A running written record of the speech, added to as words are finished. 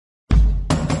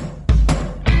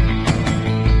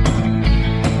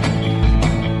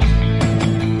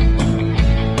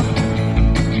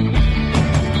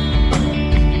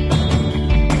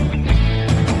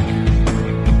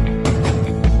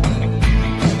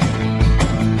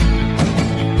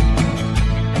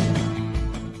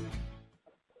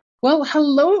Well,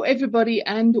 hello, everybody,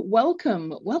 and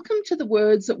welcome. Welcome to the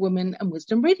Words, Women and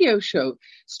Wisdom radio show,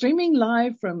 streaming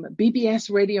live from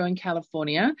BBS Radio in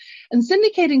California and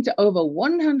syndicating to over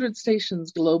 100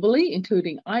 stations globally,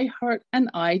 including iHeart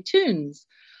and iTunes.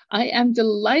 I am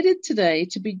delighted today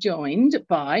to be joined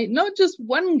by not just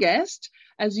one guest,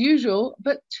 as usual,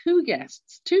 but two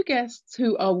guests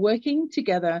who are working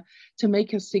together to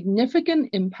make a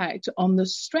significant impact on the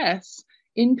stress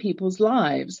in people's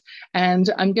lives. And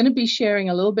I'm going to be sharing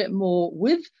a little bit more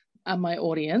with my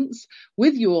audience,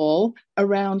 with you all,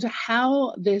 around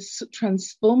how this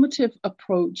transformative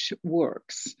approach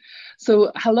works.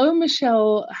 So, hello,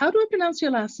 Michelle. How do I pronounce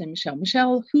your last name, Michelle?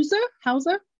 Michelle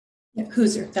Huser? Yeah,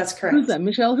 Huser, that's correct.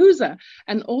 Michelle Huser.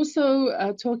 And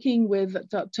also talking with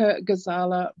Dr.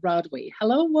 Ghazala Radwi.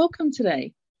 Hello, welcome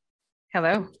today.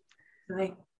 Hello.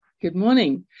 Hi. Good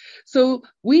morning. So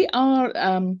we are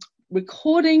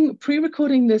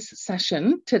pre-recording this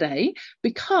session today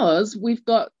because we've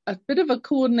got a bit of a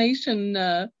coordination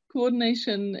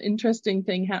interesting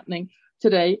thing happening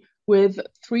today with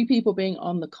three people being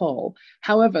on the call.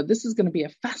 However, this is going to be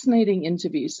a fascinating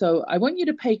interview. So I want you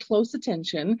to pay close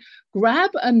attention,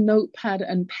 grab a notepad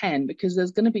and pen because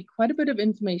there's going to be quite a bit of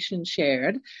information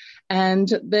shared.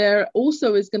 And there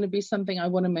also is going to be something I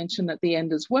want to mention at the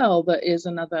end as well. That is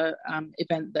another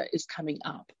event that is coming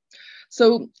up.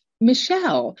 So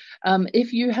Michelle,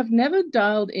 if you have never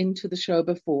dialed into the show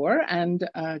before, and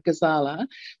Ghazala,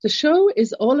 the show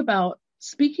is all about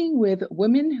speaking with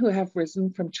women who have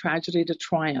risen from tragedy to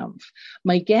triumph.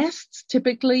 My guests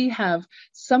typically have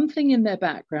something in their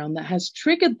background that has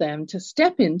triggered them to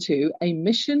step into a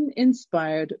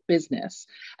mission-inspired business.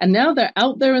 And now they're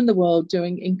out there in the world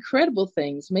doing incredible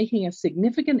things, making a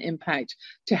significant impact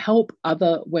to help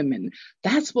other women.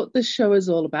 That's what this show is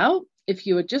all about. If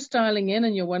you are just dialing in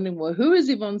and you're wondering, well, who is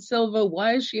Yvonne Silva?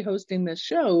 Why is she hosting this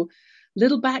show?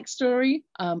 Little backstory.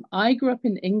 I grew up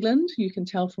in England. You can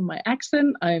tell from my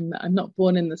accent. I'm not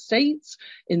born in the States,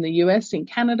 in the US, in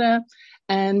Canada,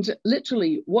 and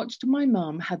literally watched my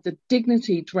mom had the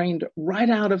dignity drained right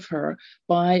out of her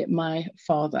by my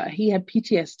father. He had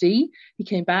PTSD. He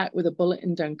came back with a bullet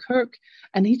in Dunkirk,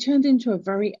 and he turned into a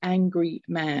very angry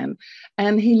man.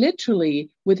 And he literally,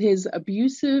 with his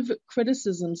abusive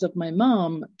criticisms of my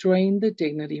mom, drained the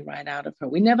dignity right out of her.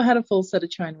 We never had a full set of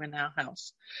china in our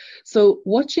house. So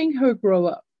watching her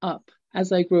grow up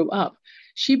as I grew up,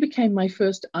 she became my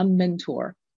first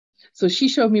unmentor. So she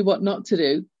showed me what not to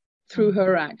do through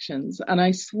her actions. And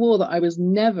I swore that I was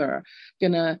never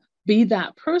going to be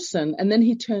that person. And then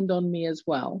he turned on me as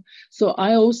well. So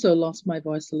I also lost my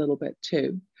voice a little bit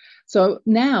too. So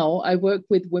now I work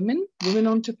with women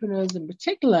entrepreneurs in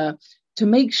particular, to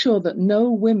make sure that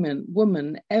no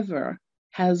woman ever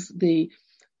has the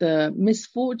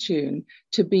misfortune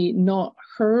to be not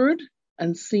heard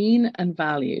and seen and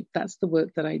valued. That's the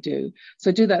work that I do.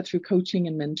 So I do that through coaching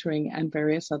and mentoring and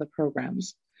various other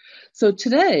programs. So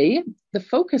today, the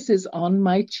focus is on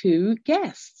my two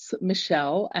guests,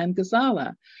 Michelle and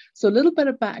Ghazala. So a little bit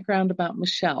of background about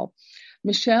Michelle.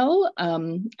 Michelle,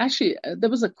 actually, there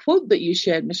was a quote that you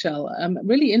shared, Michelle, a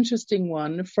really interesting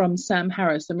one from Sam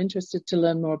Harris. I'm interested to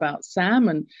learn more about Sam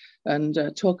and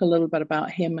talk a little bit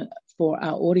about him for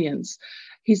our audience.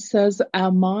 He says,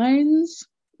 our minds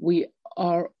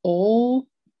are all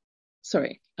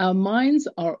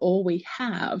we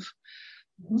have.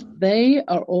 They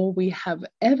are all we have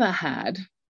ever had,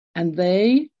 and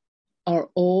they are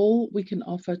all we can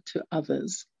offer to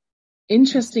others.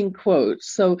 Interesting quote.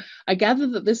 So I gather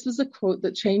that this was a quote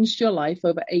that changed your life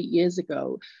over 8 years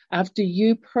ago after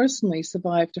you personally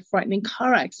survived a frightening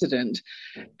car accident.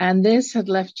 And this had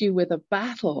left you with a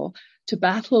battle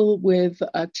with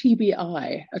a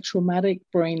TBI, a traumatic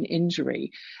brain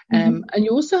injury. And you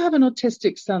also have an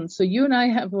autistic son. So you and I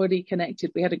have already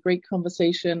connected. We had a great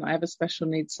conversation. I have a special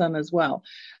needs son as well.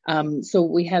 So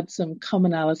we had some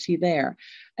commonality there.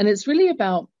 And it's really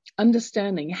about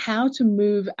understanding how to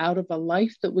move out of a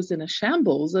life that was in a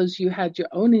shambles as you had your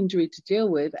own injury to deal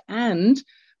with, and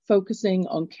focusing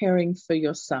on caring for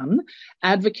your son,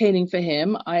 advocating for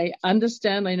him. I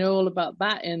understand, I know all about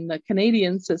that in the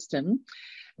Canadian system.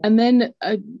 And then,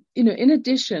 in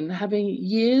addition, having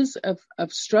years of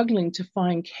struggling to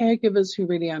find caregivers who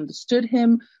really understood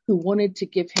him, who wanted to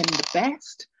give him the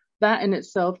best, that in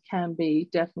itself can be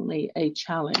definitely a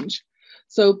challenge.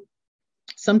 So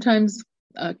sometimes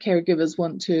caregivers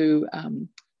want to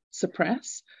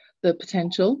suppress the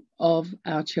potential of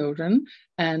our children,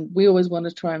 and we always want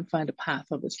to try and find a path,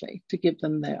 obviously, to give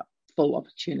them their full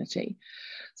opportunity.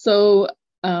 So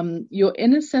your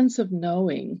inner sense of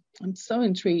knowing, I'm so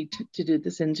intrigued to do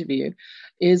this interview,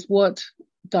 is what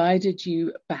guided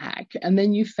you back. And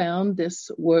then you found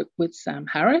this work with Sam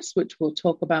Harris, which we'll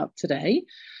talk about today.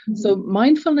 Mm-hmm. So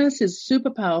mindfulness is super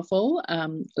powerful,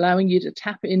 allowing you to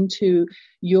tap into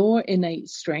your innate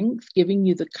strength, giving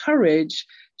you the courage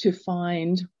to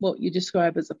find what you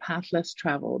describe as a path less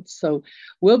traveled. So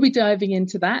we'll be diving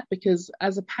into that because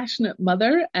as a passionate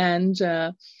mother and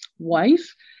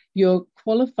wife, you're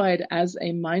qualified as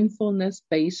a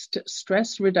mindfulness-based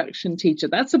stress reduction teacher.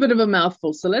 That's a bit of a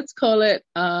mouthful, so let's call it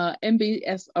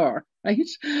MBSR, right?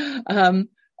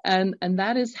 And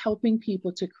that is helping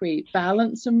people to create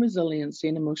balance and resiliency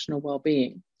and emotional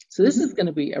well-being. So this is going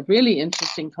to be a really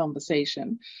interesting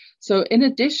conversation. So in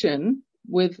addition,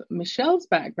 with Michelle's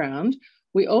background,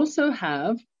 we also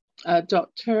have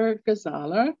Dr.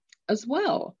 Ghazala as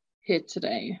well here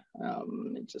today. Let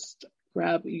me just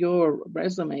grab your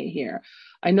resume here.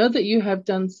 I know that you have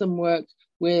done some work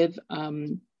with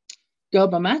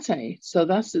Yerba Mate, so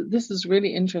this is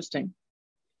really interesting.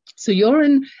 So you're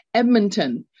in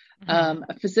Edmonton,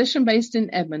 a physician based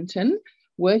in Edmonton,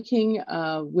 working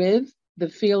with the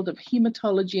field of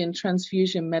hematology and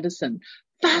transfusion medicine.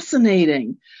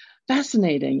 Fascinating.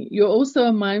 You're also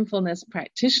a mindfulness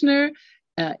practitioner,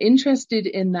 interested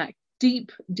in that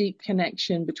deep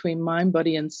connection between mind,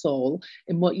 body, and soul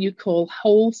in what you call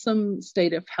wholesome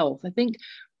state of health. I think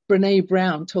Brene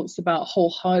Brown talks about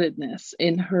wholeheartedness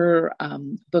in her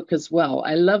book as well.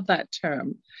 I love that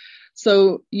term.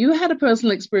 So you had a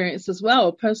personal experience as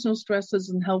well, personal stresses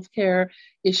and healthcare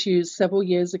issues several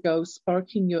years ago,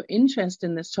 sparking your interest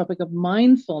in this topic of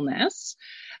mindfulness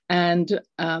and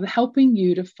helping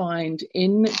you to find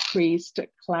increased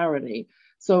clarity.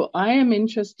 So I am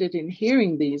interested in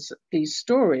hearing these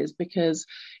stories because,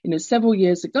 several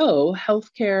years ago,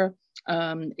 healthcare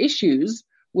issues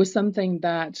were something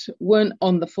that weren't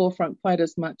on the forefront quite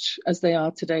as much as they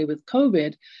are today with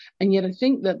COVID. And yet I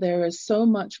think that there is so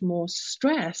much more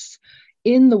stress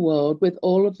in the world with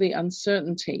all of the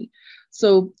uncertainty.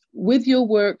 So with your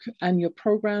work and your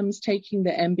programs, taking the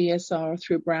MBSR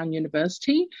through Brown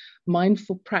University,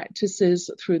 mindful practices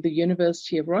through the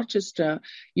University of Rochester,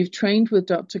 you've trained with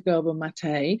Dr. Yerba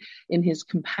Mate in his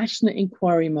compassionate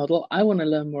inquiry model. I want to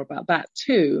learn more about that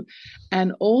too.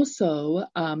 And also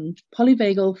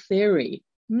polyvagal theory.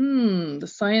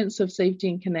 The science of safety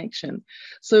and connection.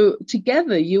 So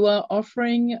together you are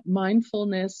offering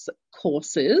mindfulness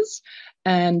courses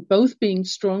and both being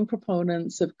strong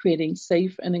proponents of creating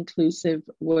safe and inclusive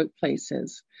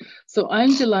workplaces. So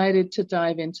I'm delighted to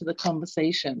dive into the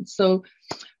conversation. So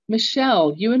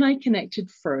Michelle, you and I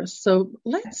connected first. So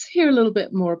let's hear a little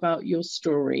bit more about your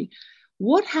story.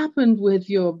 What happened with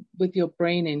your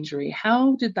brain injury?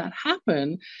 How did that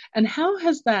happen? And how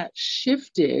has that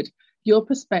shifted your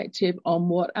perspective on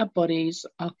what our bodies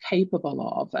are capable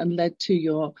of and led to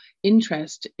your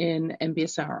interest in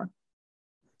MBSR?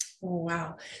 Oh,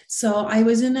 wow. So I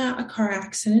was in a car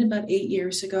accident about 8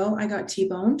 years ago. I got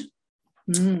T-boned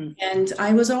and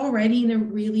I was already in a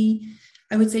really,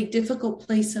 I would say, difficult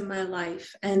place in my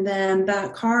life. And then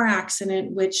that car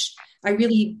accident, which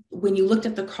when you looked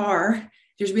at the car,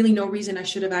 there's really no reason I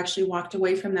should have actually walked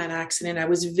away from that accident. I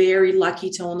was very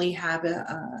lucky to only have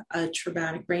a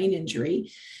traumatic brain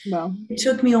injury. Wow. It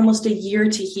took me almost a year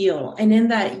to heal. And in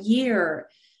that year,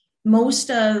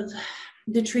 most of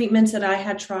the treatments that I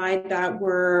had tried that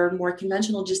were more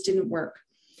conventional just didn't work.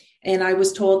 And I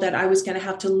was told that I was going to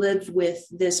have to live with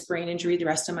this brain injury the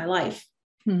rest of my life.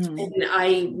 Mm-hmm. And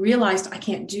I realized I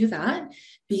can't do that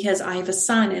because I have a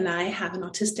son and I have an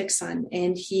autistic son,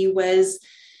 and he was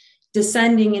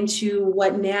descending into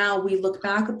what now we look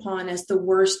back upon as the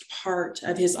worst part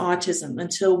of his autism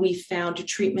until we found a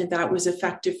treatment that was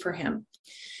effective for him.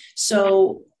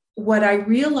 So what I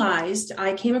realized,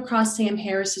 I came across Sam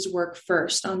Harris's work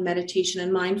first on meditation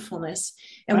and mindfulness.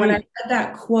 And when I read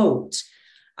that quote,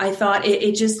 I thought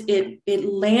it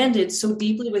landed so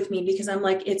deeply with me because I'm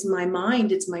like, it's my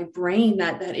mind, it's my brain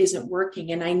that isn't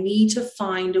working. And I need to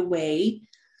find a way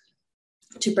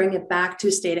to bring it back to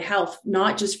a state of health,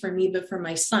 not just for me, but for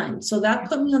my son. So that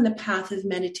put me on the path of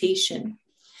meditation.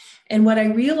 And what I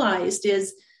realized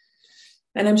is,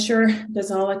 and I'm sure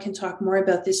Ghazala can talk more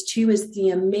about this too, is the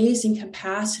amazing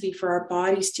capacity for our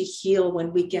bodies to heal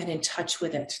when we get in touch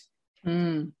with it.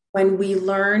 When we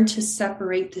learn to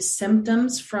separate the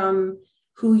symptoms from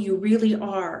who you really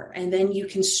are, and then you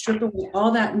can strip away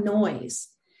all that noise,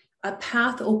 a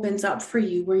path opens up for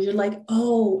you where you're like,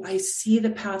 oh, I see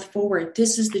the path forward.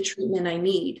 This is the treatment I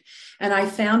need. And I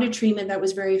found a treatment that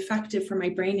was very effective for my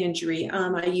brain injury.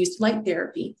 I used light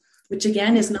therapy, which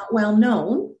again is not well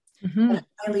known, but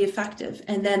highly effective.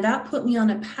 And then that put me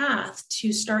on a path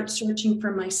to start searching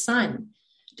for my son,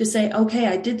 to say, okay,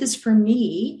 I did this for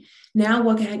me. Now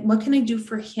what can I do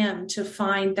for him to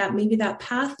find that maybe that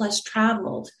path less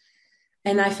traveled?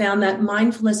 And I found that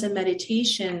mindfulness and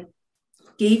meditation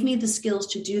gave me the skills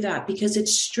to do that, because it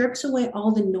strips away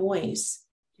all the noise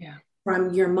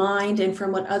from your mind and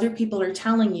from what other people are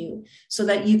telling you, so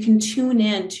that you can tune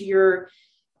in to your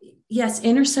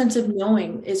inner sense of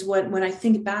knowing is what, when I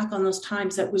think back on those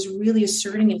times, that was really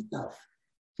asserting itself.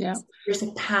 Yeah. There's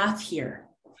a path here.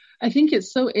 I think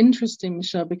it's so interesting,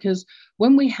 Michelle, because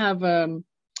when we have an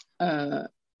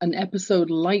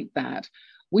episode like that,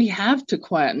 we have to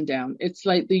quieten down. It's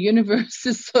like the universe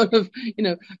is sort of,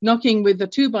 knocking with a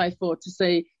 2x4 to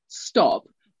say, stop,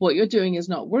 what you're doing is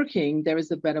not working. There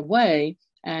is a better way.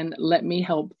 And let me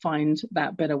help find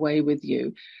that better way with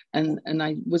you. And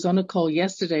I was on a call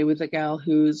yesterday with a gal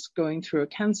who's going through a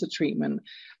cancer treatment,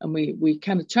 and we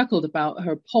kind of chuckled about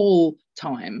her pole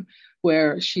time,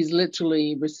 where she's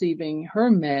literally receiving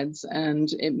her meds,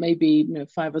 and it may be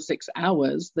 5 or 6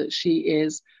 hours that she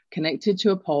is connected to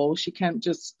a pole. She can't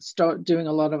just start doing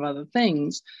a lot of other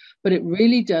things, but it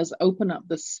really does open up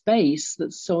the space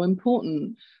that's so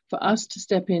important for us to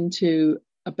step into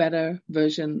a better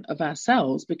version of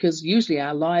ourselves, because usually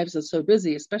our lives are so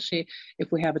busy, especially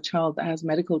if we have a child that has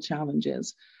medical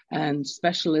challenges and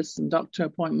specialists and doctor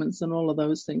appointments and all of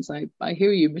those things. I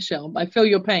hear you, Michelle. I feel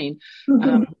your pain.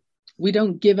 Mm-hmm. We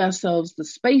don't give ourselves the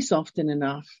space often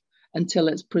enough until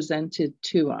it's presented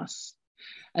to us.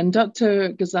 And Dr.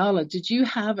 Ghazala, did you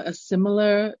have a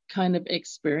similar kind of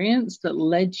experience that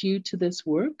led you to this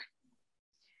work?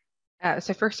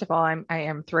 So first of all, I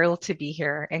am thrilled to be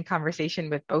here in conversation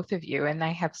with both of you, and I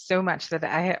have so much that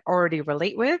I already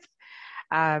relate with,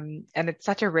 and it's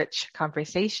such a rich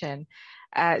conversation.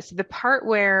 So the part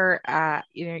where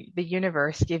the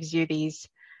universe gives you these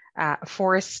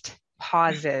forced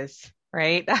pauses,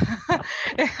 right?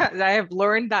 I have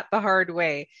learned that the hard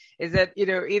way, is that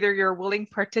either you're a willing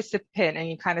participant and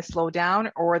you kind of slow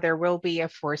down, or there will be a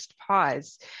forced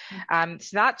pause. So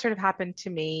that sort of happened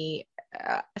to me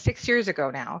 6 years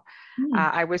ago now.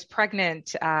 I was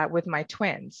pregnant with my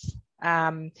twins,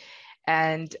 and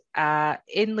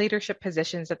in leadership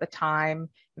positions at the time,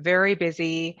 very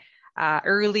busy,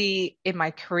 early in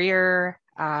my career.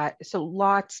 So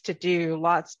lots to do,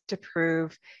 lots to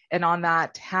prove. And on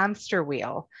that hamster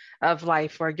wheel of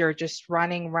life where you're just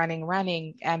running,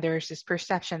 and there's this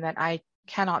perception that I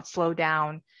cannot slow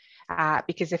down,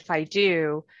 because if I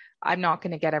do, I'm not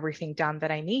going to get everything done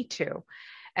that I need to.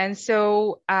 And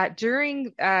so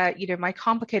during, my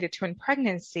complicated twin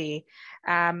pregnancy,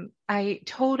 I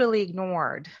totally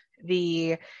ignored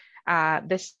the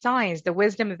signs, the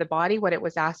wisdom of the body, what it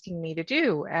was asking me to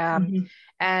do.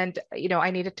 And,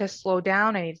 I needed to slow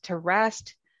down, I needed to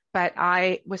rest, but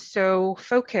I was so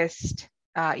focused,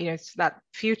 that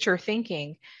future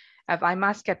thinking of I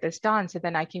must get this done so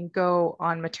then I can go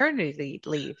on maternity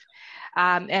leave.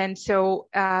 And so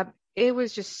it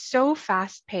was just so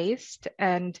fast paced,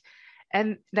 and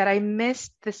that I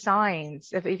missed the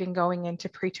signs of even going into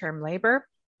preterm labor.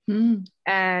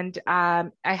 And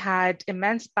I had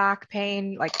immense back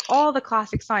pain, like all the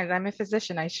classic signs. I'm a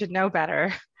physician, I should know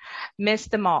better.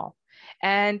 Missed them all.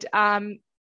 And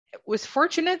was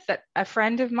fortunate that a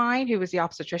friend of mine who was the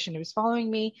obstetrician who was following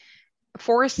me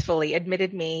forcefully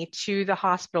admitted me to the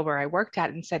hospital where I worked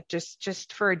at and said,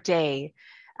 just for a day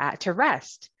to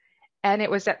rest. And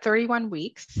it was at 31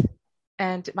 weeks,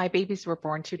 and my babies were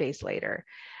born 2 days later.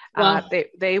 Wow.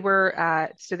 They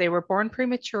were born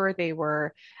premature. They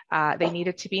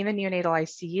needed to be in the neonatal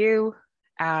ICU.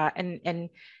 And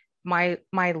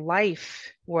my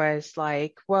life was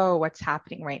like, whoa, what's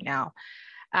happening right now?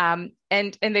 And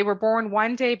they were born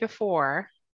one day before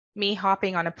me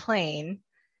hopping on a plane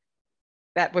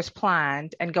that was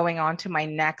planned and going on to my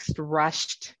next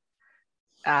rushed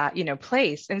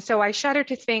place. And so I shudder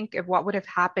to think of what would have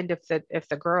happened if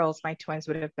the girls, my twins,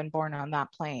 would have been born on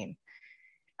that plane.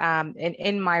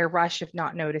 In my rush of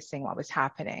not noticing what was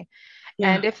happening.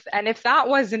 Yeah. And if that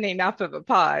wasn't enough of a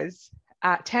pause,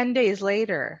 10 days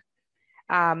later,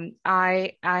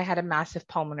 I had a massive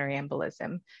pulmonary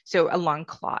embolism, so a lung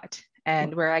clot,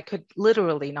 and where I could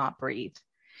literally not breathe.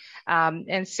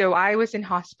 And so I was in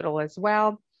hospital as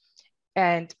well,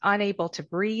 and unable to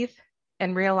breathe,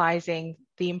 and realizing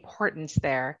the importance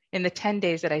there. In the 10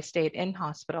 days that I stayed in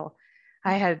hospital,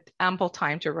 I had ample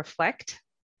time to reflect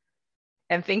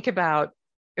and think about,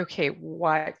 okay,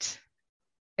 what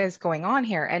is going on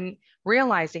here? And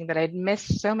realizing that I'd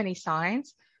missed so many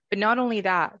signs, but not only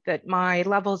that my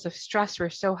levels of stress were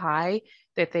so high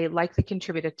that they likely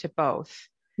contributed to both.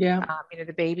 Yeah.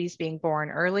 The babies being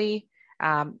born early,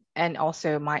 and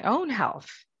also my own health.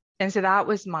 And so that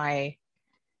was my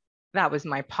that was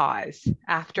my pause,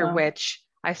 after which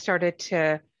I started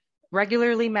to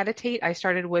regularly meditate. I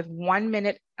started with 1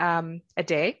 minute a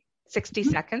day, 60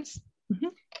 seconds.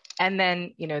 And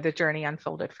then, the journey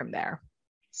unfolded from there.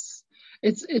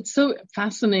 It's so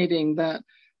fascinating that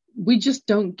we just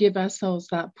don't give ourselves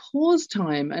that pause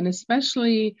time. And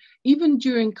especially even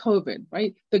during COVID,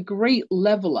 right? The great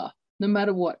leveler, no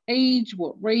matter what age,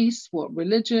 what race, what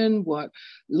religion, what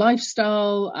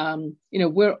lifestyle,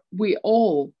 we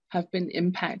all have been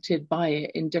impacted by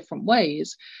it in different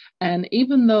ways. And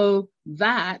even though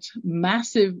that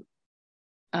massive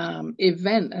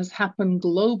event has happened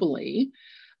globally,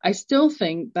 I still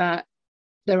think that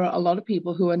there are a lot of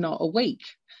people who are not awake,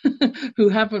 who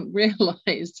haven't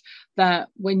realized that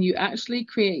when you actually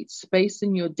create space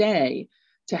in your day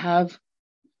to have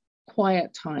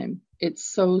quiet time, it's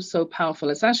so, so powerful.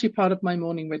 It's actually part of my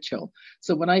morning ritual.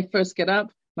 So when I first get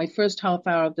up, my first half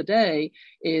hour of the day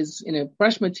is,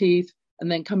 brush my teeth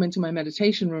and then come into my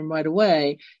meditation room right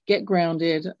away, get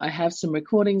grounded. I have some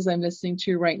recordings I'm listening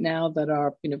to right now that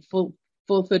are,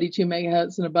 full 32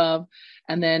 megahertz and above.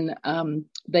 And then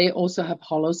they also have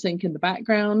hollow sync in the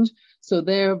background. So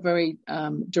they're very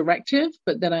directive,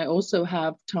 but then I also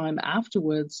have time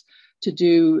afterwards to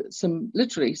do some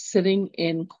literally sitting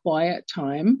in quiet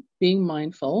time, being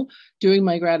mindful, doing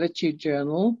my gratitude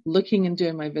journal, looking and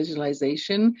doing my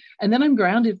visualization. And then I'm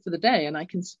grounded for the day and I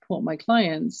can support my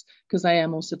clients because I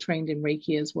am also trained in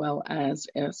Reiki as well as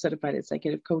certified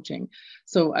executive coaching.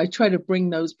 So I try to bring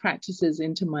those practices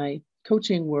into my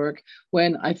coaching work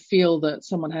when I feel that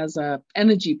someone has a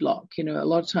energy block. A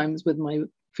lot of times with my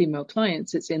female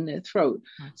clients, it's in their throat.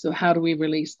 So how do we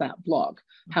release that block?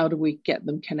 How do we get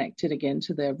them connected again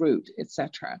to their root,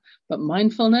 etc.? But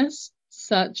mindfulness,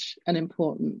 such an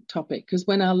important topic, because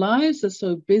when our lives are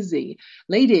so busy,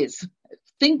 ladies,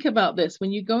 think about this.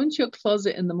 When you go into your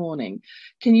closet in the morning,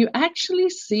 can you actually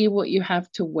see what you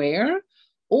have to wear?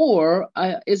 Or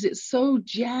is it so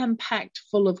jam-packed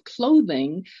full of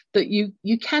clothing that you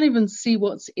can't even see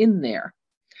what's in there?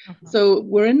 So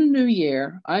we're in a new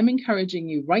year. I'm encouraging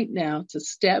you right now to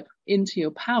step into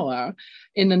your power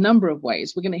in a number of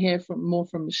ways. We're going to hear more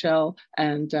from Michelle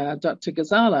and Dr.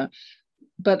 Ghazala.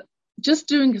 But just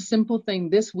doing a simple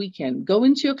thing this weekend, go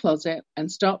into your closet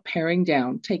and start paring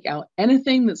down. Take out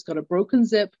anything that's got a broken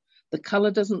zip. The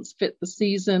color doesn't fit the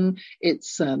season.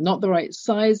 It's not the right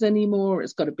size anymore.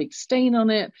 It's got a big stain on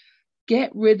it.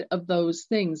 Get rid of those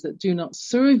things that do not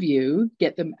serve you.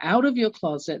 Get them out of your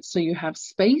closet so you have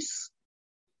space.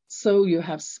 So you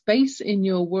have space in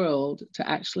your world to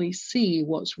actually see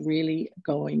what's really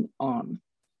going on.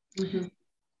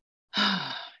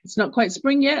 It's not quite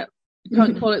spring yet. You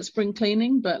can't call it spring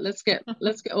cleaning, but let's get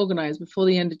organized before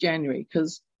the end of January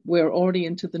because we're already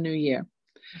into the new year.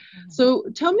 So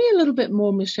tell me a little bit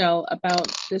more, Michelle,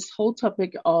 about this whole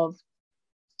topic of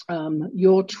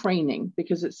your training,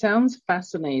 because it sounds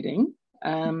fascinating.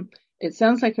 It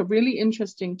sounds like a really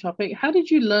interesting topic. How did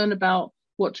you learn about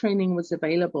what training was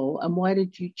available and why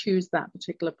did you choose that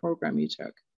particular program you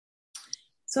took?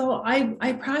 So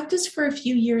I practiced for a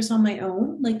few years on my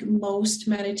own. Like most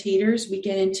meditators, we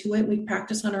get into it, we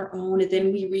practice on our own, and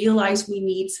then we realize we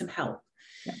need some help.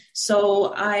 Yeah.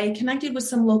 So I connected with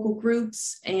some local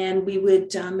groups and we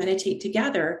would meditate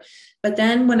together. But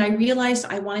then when I realized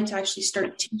I wanted to actually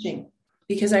start teaching,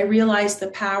 because I realized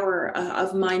the power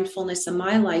of mindfulness in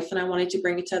my life and I wanted to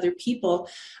bring it to other people,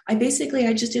 I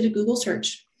just did a Google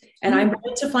search and I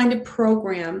wanted to find a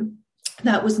program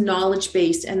that was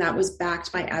knowledge-based and that was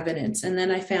backed by evidence. And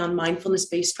then I found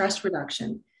mindfulness-based stress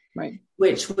reduction. Right.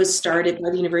 Which was started by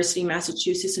the University of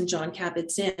Massachusetts and John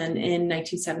Kabat-Zinn in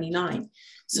 1979.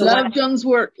 So love John's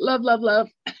work. Love.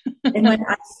 And when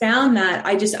I found that,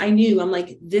 I knew, I'm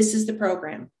like, this is the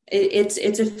program.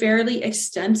 It's a fairly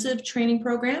extensive training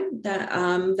program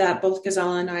that both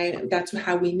Ghazala and I, that's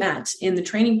how we met in the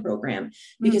training program,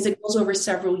 because it goes over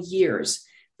several years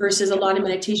versus a lot of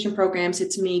meditation programs.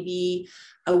 It's maybe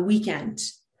a weekend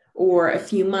or a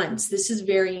few months. This is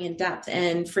very in-depth.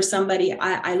 And for somebody,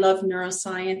 I love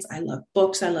neuroscience. I love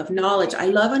books. I love knowledge. I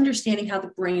love understanding how the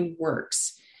brain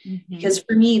works. Because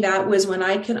for me, that was when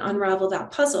I could unravel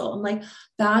that puzzle. I'm like,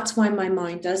 that's why my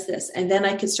mind does this. And then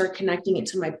I could start connecting it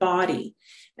to my body.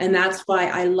 And that's why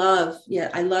I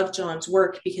love John's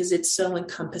work, because it's so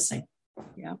encompassing.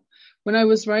 Yeah. When I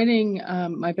was writing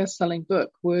my best-selling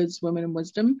book, Words, Women, and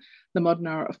Wisdom, The Modern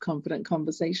Art of Confident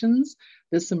Conversations,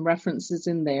 there's some references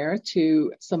in there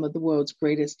to some of the world's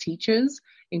greatest teachers,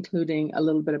 including a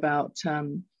little bit about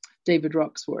David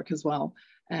Rock's work as well.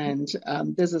 And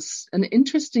there's an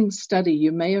interesting study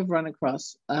you may have run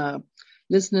across.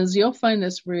 Listeners, you'll find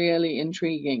this really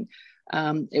intriguing.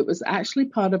 It was actually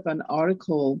part of an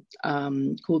article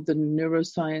called The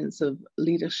Neuroscience of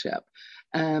Leadership.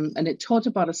 And it taught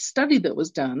about a study that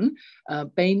was done.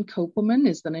 Bain Kopelman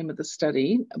is the name of the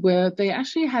study, where they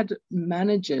actually had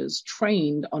managers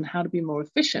trained on how to be more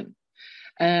efficient.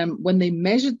 When they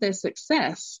measured their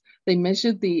success, they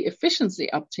measured the efficiency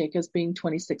uptick as being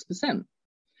 26%.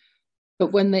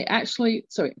 But when they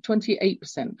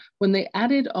 28%, when they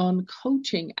added on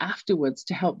coaching afterwards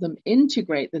to help them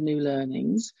integrate the new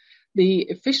learnings, the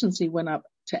efficiency went up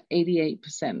to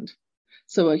 88%.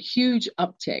 So a huge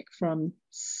uptick from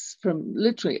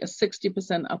literally a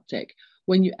 60% uptick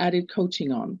when you added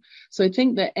coaching on. So I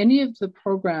think that any of the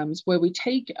programs where we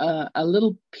take a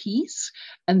little piece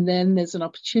and then there's an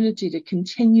opportunity to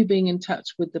continue being in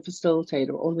touch with the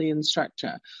facilitator or the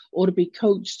instructor, or to be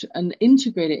coached and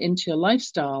integrate it into your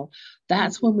lifestyle,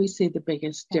 that's when we see the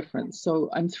biggest difference. So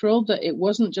I'm thrilled that it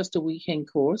wasn't just a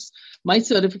weekend course. My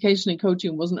certification in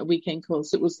coaching wasn't a weekend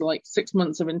course. It was like 6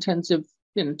 months of intensive,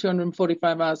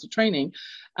 245 hours of training.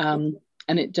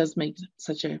 And it does make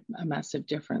such a massive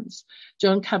difference.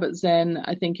 Jon Kabat-Zinn,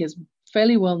 I think, is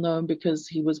fairly well known because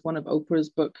he was one of Oprah's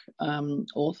book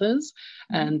authors,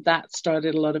 and that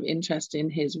started a lot of interest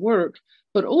in his work,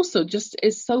 but also just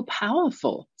is so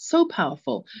powerful, so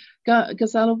powerful.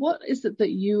 Ghazala, what is it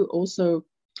that you also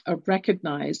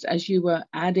recognized as you were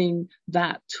adding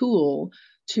that tool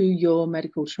to your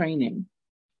medical training?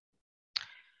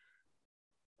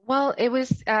 Well, it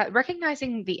was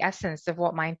recognizing the essence of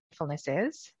what mindfulness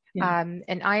is. Yeah.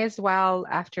 And I as well,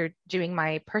 after doing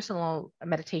my personal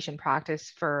meditation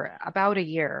practice for about a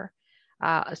year,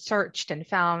 searched and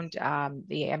found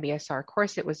the MBSR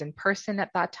course. It was in person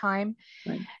at that time.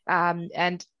 Right.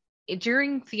 And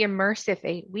during the immersive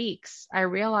 8 weeks, I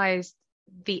realized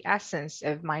the essence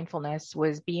of mindfulness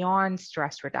was beyond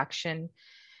stress reduction.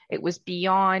 It was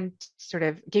beyond sort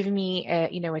of giving me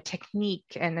a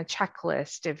technique and a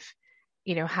checklist of,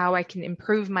 how I can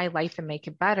improve my life and make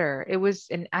it better. It was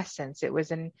an essence. It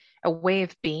was a way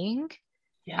of being,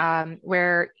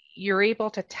 where you're able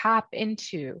to tap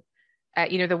into,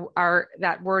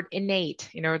 that word innate,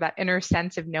 that inner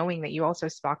sense of knowing that you also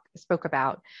spoke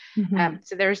about. Mm-hmm.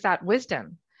 So there's that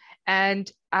wisdom,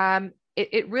 and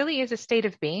it really is a state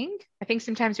of being. I think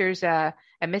sometimes there's a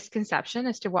misconception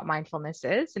as to what mindfulness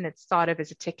is, and it's thought of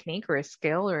as a technique or a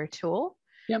skill or a tool,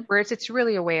 whereas it's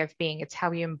really a way of being. It's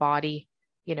how you embody,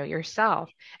 yourself.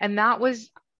 And that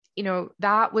was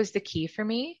the key for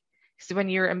me. So when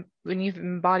you've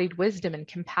embodied wisdom and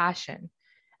compassion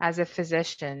as a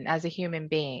physician, as a human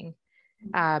being,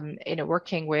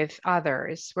 working with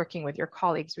others, working with your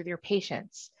colleagues, with your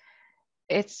patients,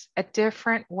 it's a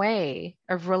different way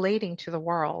of relating to the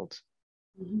world.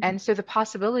 Mm-hmm. And so the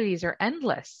possibilities are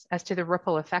endless as to the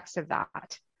ripple effects of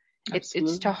that. It's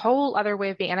a whole other way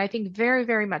of being. And I think very,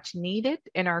 very much needed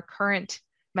in our current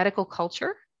medical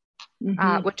culture,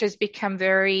 mm-hmm. Which has become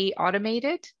very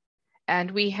automated.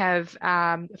 And we have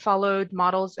followed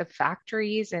models of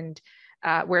factories and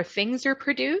where things are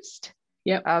produced,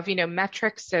 of,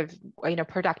 metrics of,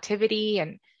 productivity.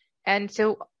 And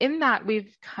so in that,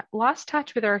 we've lost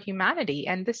touch with our humanity.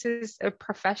 And this is a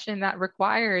profession that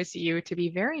requires you to be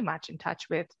very much in touch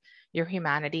with your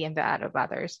humanity and that of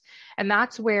others. And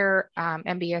that's where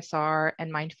MBSR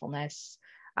and mindfulness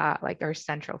are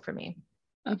central for me.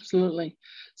 Absolutely.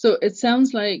 So it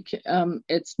sounds like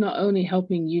it's not only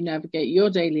helping you navigate your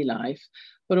daily life,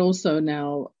 but also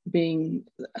now being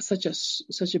such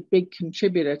a big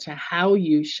contributor to how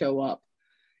you show up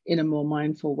in a more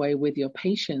mindful way with your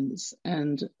patients,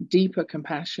 and deeper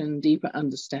compassion, deeper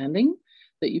understanding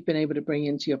that you've been able to bring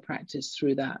into your practice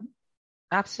through that.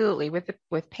 Absolutely.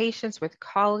 With patients, with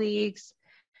colleagues,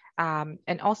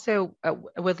 and also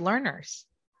with learners,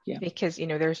 because,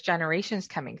 there's generations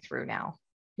coming through now.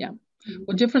 Yeah.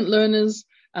 Well, different learners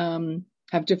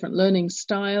have different learning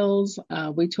styles.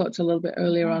 We talked a little bit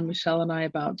earlier on, Michelle and I,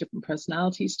 about different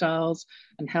personality styles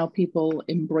and how people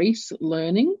embrace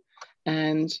learning.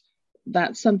 And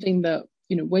that's something that,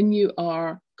 when you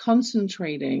are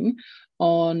concentrating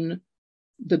on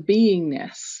the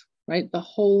beingness, right, the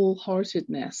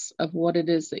wholeheartedness of what it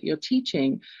is that you're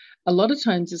teaching, a lot of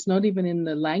times it's not even in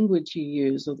the language you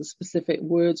use or the specific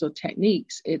words or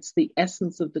techniques. It's the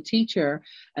essence of the teacher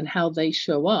and how they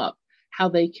show up, how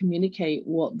they communicate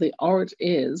what the art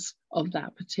is of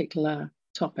that particular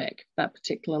topic, that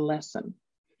particular lesson.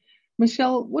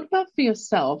 Michelle, what about for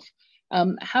yourself?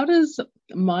 How does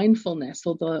mindfulness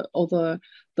or the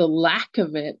lack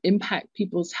of it impact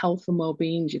people's health and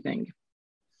well-being, do you think?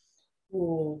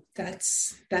 Oh,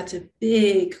 that's a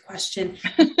big question.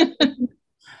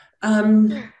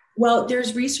 Well,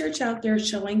 there's research out there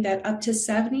showing that up to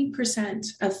 70%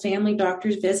 of family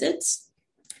doctors' visits,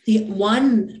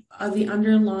 one of the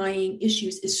underlying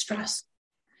issues is stress.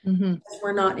 Mm-hmm.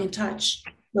 We're not in touch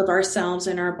with ourselves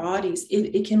and our bodies.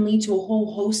 It can lead to a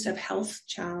whole host of health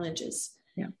challenges.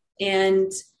 Yeah.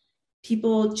 And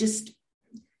people just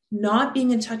not being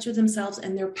in touch with themselves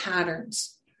and their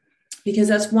patterns. Because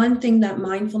that's one thing that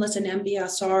mindfulness and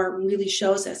MBSR really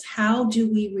shows us. How do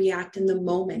we react in the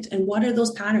moment? And what are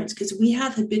those patterns? Because we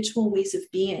have habitual ways of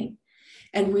being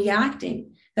and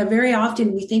reacting that very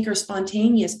often we think are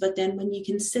spontaneous. But then when you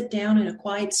can sit down in a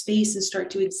quiet space and start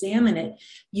to examine it,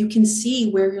 you can see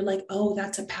where you're like, oh,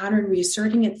 that's a pattern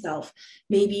reasserting itself.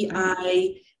 Maybe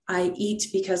I eat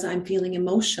because I'm feeling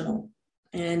emotional.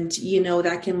 And,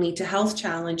 that can lead to health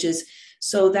challenges.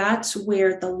 So that's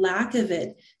where the lack of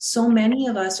it, so many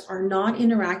of us are not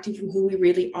interacting from who we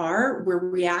really are. We're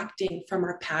reacting from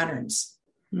our patterns.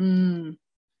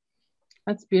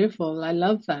 That's beautiful. I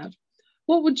love that.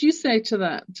 What would you say to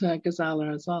that,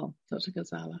 Ghazala, as well, Dr.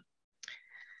 Ghazala?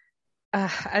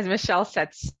 As Michelle said,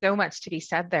 so much to be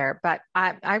said there, but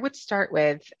I would start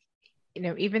with,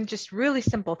 even just really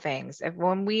simple things.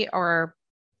 When we are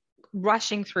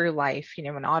rushing through life,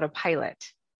 on autopilot,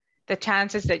 the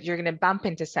chances that you're going to bump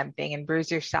into something and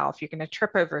bruise yourself, you're going to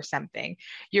trip over something,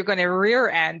 you're going to rear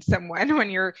end someone when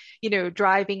you're,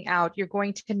 driving out, you're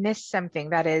going to miss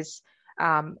something that is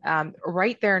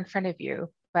right there in front of you,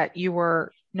 but you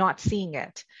were not seeing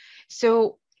it.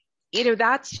 So,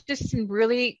 that's just some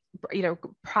really,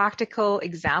 practical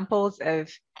examples of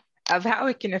how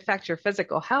it can affect your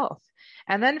physical health.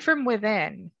 And then from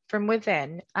within,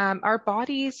 our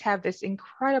bodies have this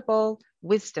incredible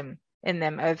wisdom in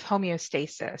them of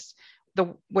homeostasis,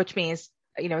 which means,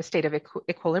 a state of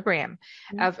equilibrium,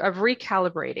 of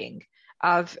recalibrating,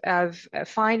 of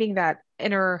finding that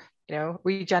inner,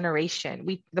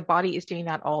 regeneration. The body is doing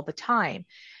that all the time.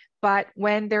 But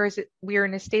when we're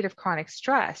in a state of chronic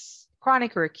stress,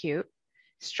 chronic or acute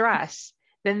stress,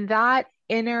 then that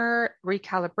inner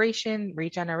recalibration,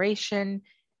 regeneration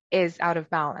is out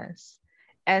of balance.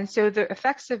 And so the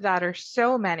effects of that are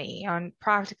so many on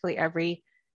practically every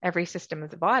system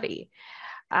of the body.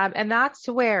 And that's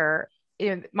where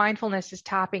mindfulness is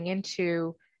tapping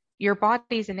into your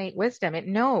body's innate wisdom. It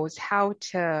knows how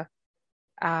to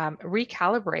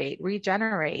recalibrate,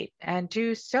 regenerate, and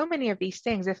do so many of these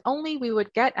things. If only we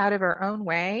would get out of our own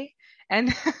way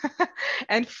and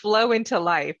and flow into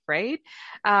life, right?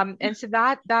 And so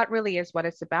that really is what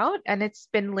it's about. And it's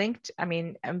been linked. I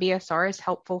mean, MBSR is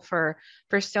helpful for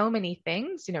so many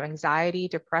things, anxiety,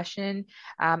 depression,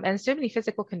 and so many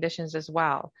physical conditions as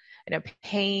well.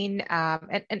 Pain,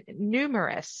 and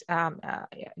numerous.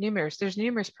 There's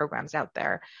numerous programs out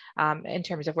there in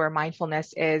terms of where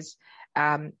mindfulness is.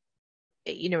 A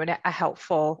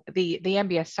helpful, the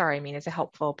MBSR, is a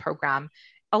helpful program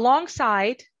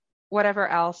alongside whatever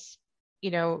else,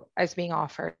 is being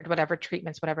offered, whatever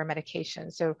treatments, whatever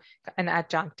medications. So an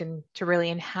adjunct, and to really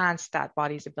enhance that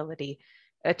body's ability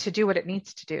to do what it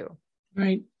needs to do.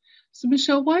 Right. So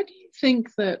Michelle, why do you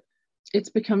think that it's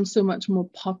become so much more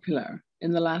popular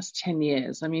in the last 10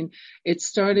 years? I mean, it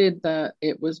started that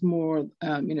it was more,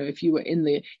 if you were in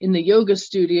the yoga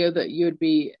studio, that you'd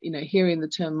be, hearing the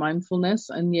term mindfulness,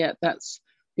 and yet that's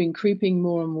been creeping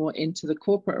more and more into the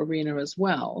corporate arena as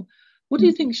well. What do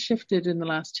you think shifted in the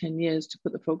last 10 years to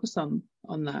put the focus on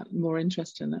that, more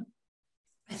interest in it?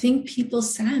 I think people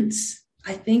sense.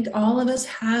 I think all of us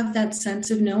have that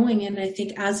sense of knowing. And I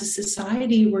think as a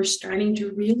society, we're starting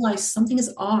to realize something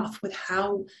is off with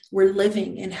how we're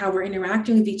living and how we're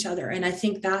interacting with each other. And I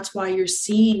think that's why you're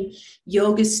seeing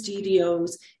yoga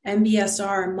studios,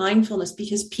 MBSR, mindfulness,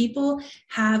 because people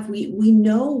we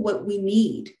know what we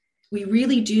need. We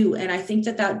really do. And I think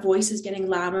that voice is getting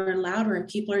louder and louder. And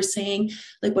people are saying,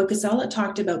 like what Ghazala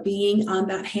talked about, being on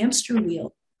that hamster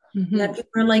wheel. Mm-hmm. That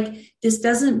people are like, this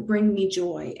doesn't bring me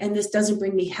joy and this doesn't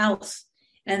bring me health.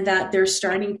 And that they're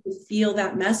starting to feel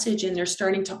that message, and they're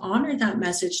starting to honor that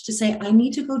message to say, I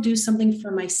need to go do something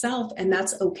for myself, and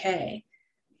that's okay.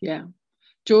 Yeah.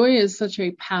 Joy is such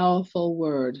a powerful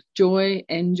word. Joy,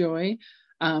 enjoy.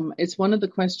 It's one of the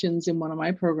questions in one of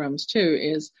my programs too,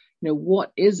 is,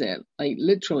 what is it? Like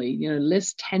literally,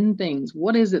 list 10 things.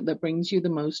 What is it that brings you the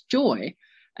most joy?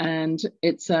 And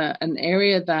it's an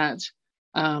area that,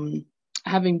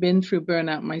 having been through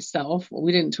burnout myself,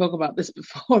 we didn't talk about this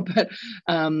before, but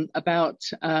about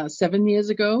 7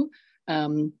 years ago,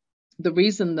 the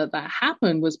reason that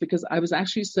happened was because I was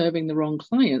actually serving the wrong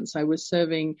clients. I was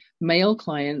serving male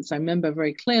clients. I remember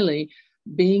very clearly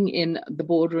being in the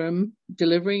boardroom,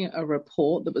 delivering a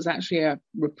report that was actually a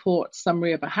report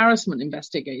summary of a harassment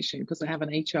investigation, because I have an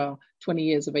HR, 20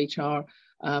 years of HR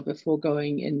before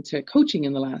going into coaching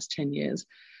in the last 10 years.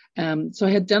 So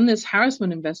I had done this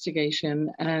harassment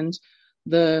investigation, and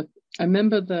I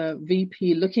remember the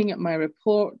VP looking at my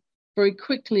report, very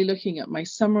quickly looking at my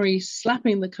summary,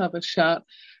 slapping the cover shut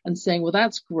and saying, well,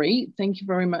 that's great. Thank you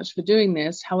very much for doing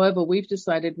this. However, we've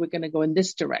decided we're going to go in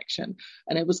this direction.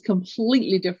 And it was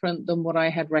completely different than what I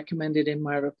had recommended in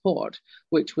my report,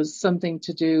 which was something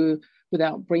to do,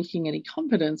 without breaking any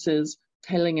confidences,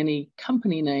 telling any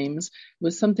company names,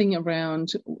 was something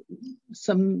around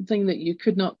something that you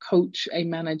could not coach a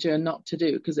manager not to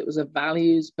do, because it was a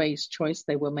values-based choice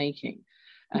they were making.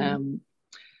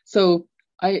 So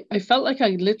I felt like I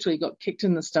literally got kicked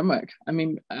in the stomach. I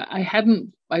mean,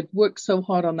 I'd worked so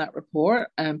hard on that report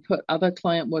and put other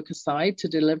client work aside to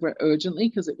deliver it urgently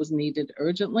because it was needed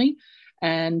urgently.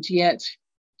 And yet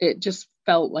it just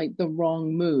felt like the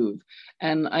wrong move.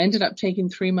 And I ended up taking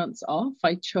 3 months off.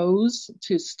 I chose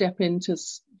to step into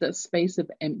the space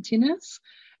of emptiness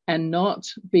and not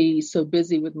be so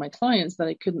busy with my clients that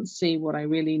I couldn't see what I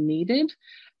really needed.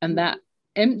 And that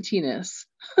emptiness,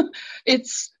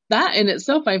 that in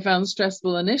itself I found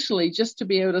stressful initially, just to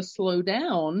be able to slow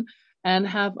down and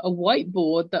have a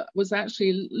whiteboard that was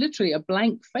actually literally a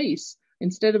blank face.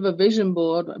 Instead of a vision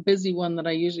board, a busy one that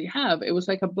I usually have, it was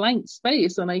like a blank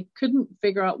space, and I couldn't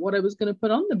figure out what I was going to put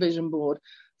on the vision board.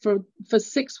 For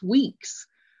 6 weeks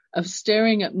of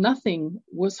staring at nothing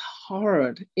was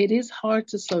hard. It is hard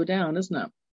to slow down, isn't it?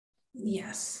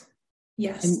 Yes.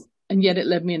 Yes. And yet it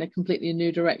led me in a completely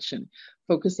new direction,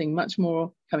 focusing much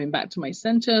more, coming back to my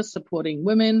center, supporting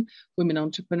women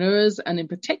entrepreneurs, and in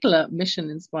particular,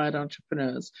 mission-inspired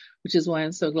entrepreneurs, which is why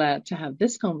I'm so glad to have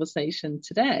this conversation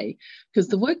today, because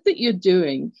the work that you're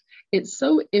doing, it's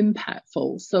so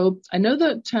impactful. So I know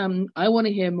that I want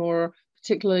to hear more,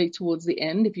 particularly towards the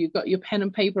end. If you've got your pen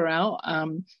and paper out,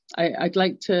 I'd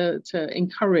like to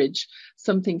encourage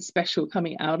something special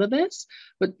coming out of this.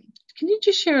 But can you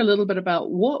just share a little bit about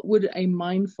what would a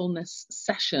mindfulness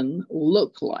session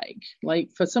look like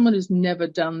for someone who's never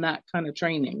done that kind of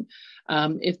training?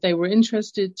 If they were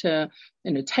interested to,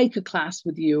 take a class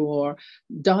with you or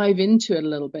dive into it a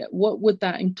little bit, what would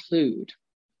that include?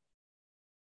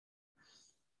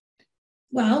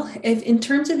 Well, if in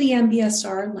terms of the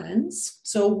MBSR lens,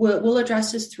 so we'll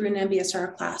address this through an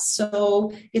MBSR class.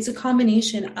 So it's a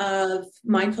combination of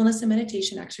mindfulness and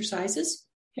meditation exercises.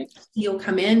 Okay. You'll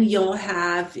come in, you'll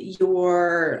have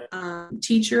your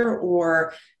teacher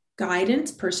or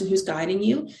guidance person who's guiding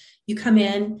you. You come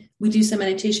in, we do some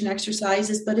meditation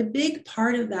exercises, but a big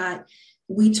part of that,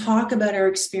 we talk about our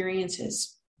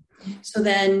experiences. So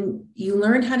then you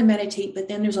learn how to meditate, but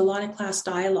then there's a lot of class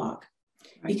dialogue.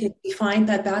 Right. Because we find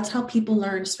that that's how people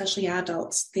learn, especially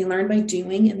adults. They learn by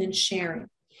doing and then sharing.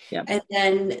 Yep. And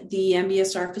then the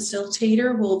MBSR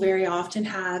facilitator will very often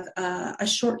have a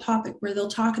short topic where they'll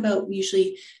talk about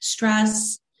usually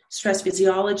stress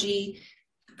physiology,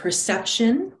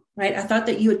 perception, right? I thought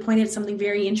that you had pointed something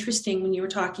very interesting when you were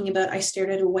talking about, I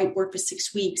stared at a whiteboard for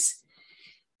 6 weeks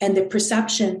and the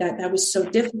perception that was so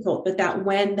difficult, but that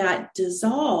when that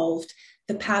dissolved,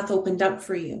 the path opened up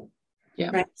for you.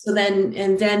 Yeah. Right.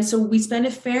 So we spend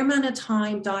a fair amount of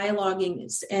time dialoguing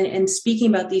and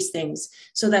speaking about these things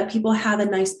so that people have a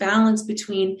nice balance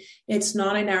between, it's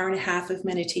not an hour and a half of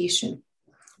meditation.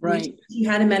 Right. You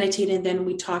had to meditate and then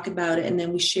we talk about it and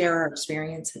then we share our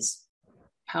experiences.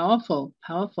 Powerful.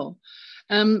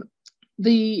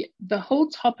 The whole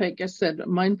topic, I said,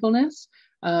 mindfulness,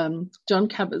 John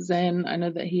Kabat-Zinn, I know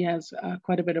that he has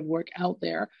quite a bit of work out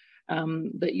there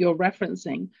that you're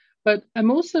referencing. But I'm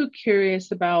also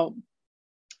curious about,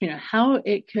 how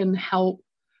it can help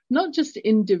not just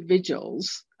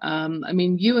individuals. I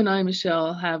mean, you and I,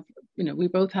 Michelle, have, we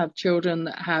both have children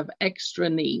that have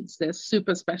extra needs. They're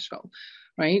super special,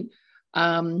 right?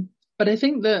 But I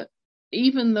think that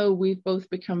even though we've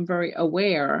both become very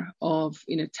aware of,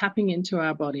 tapping into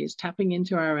our bodies, tapping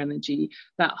into our energy,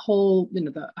 that whole,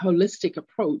 the holistic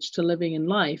approach to living in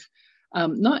life,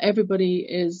 not everybody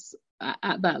is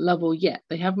at that level yet.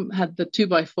 They haven't had the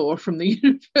 2x4 from the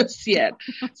universe yet.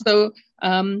 So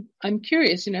I'm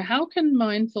curious, how can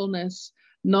mindfulness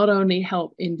not only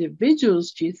help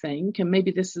individuals, do you think, and maybe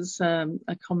this is a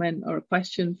comment or a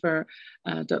question for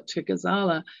Dr.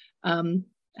 Ghazala,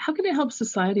 how can it help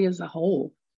society as a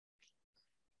whole?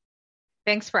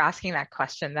 Thanks for asking that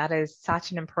question. That is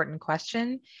such an important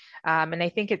question. And I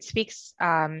think it speaks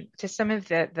to some of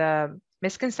the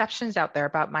misconceptions out there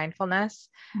about mindfulness,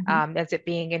 as it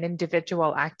being an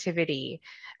individual activity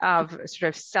of sort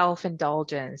of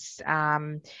self-indulgence,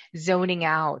 zoning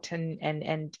out,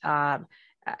 and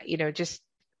just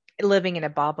living in a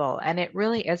bubble. And it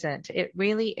really isn't. It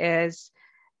really is.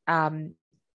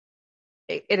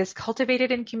 It is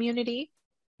cultivated in community,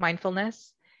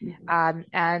 mindfulness,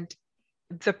 and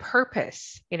the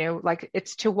purpose. Like,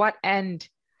 it's to what end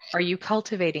are you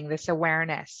cultivating this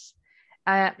awareness?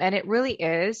 And it really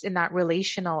is in that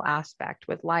relational aspect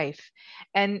with life.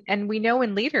 And we know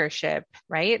in leadership,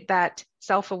 right, that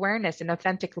self-awareness and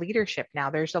authentic leadership, now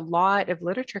there's a lot of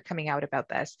literature coming out about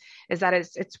this, is that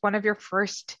it's one of your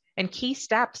first and key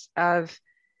steps of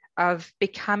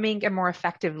becoming a more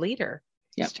effective leader.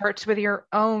 Yep. It starts with your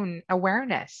own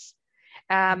awareness.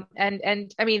 And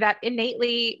I mean, that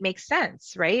innately makes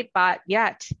sense, right? But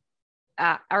yet,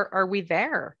 are we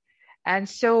there? And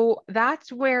so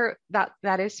that's where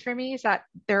that is for me, is that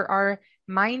there are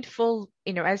mindful,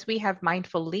 as we have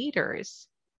mindful leaders,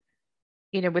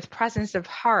 with presence of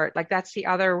heart, like that's the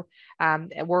other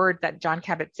word that John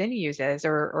Kabat-Zinn uses,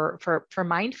 or for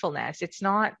mindfulness. It's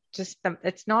not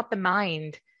the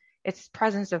mind, it's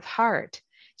presence of heart.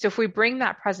 So if we bring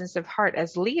that presence of heart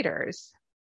as leaders,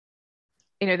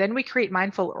 then we create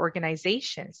mindful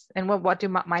organizations. And what do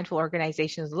mindful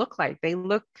organizations look like? They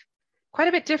look quite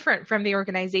a bit different from the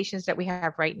organizations that we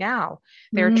have right now.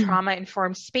 They are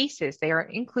trauma-informed spaces. They are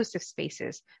inclusive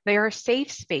spaces. They are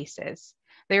safe spaces.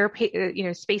 They are,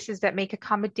 spaces that make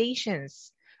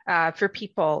accommodations for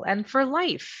people and for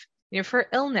life, for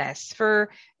illness, for,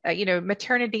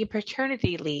 maternity and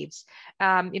paternity leaves,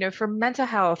 for mental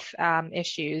health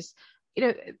issues,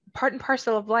 part and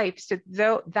parcel of life.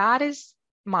 So that is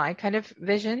my kind of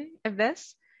vision of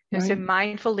this. Right. So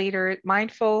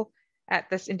mindful at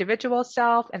this individual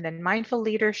self, and then mindful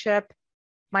leadership,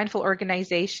 mindful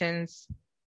organizations,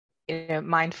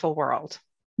 mindful world.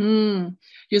 You're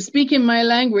speaking my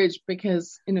language,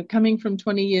 because, coming from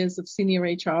 20 years of senior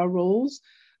HR roles,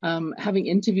 having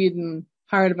interviewed and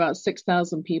hired about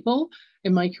 6,000 people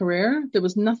in my career, there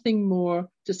was nothing more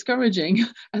discouraging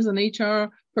as an HR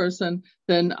person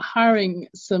than hiring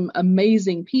some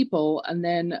amazing people and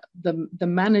then the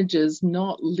managers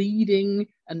not leading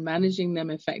and managing them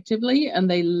effectively, and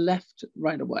they left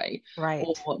right away, right,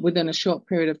 or within a short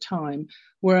period of time.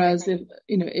 Whereas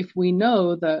if we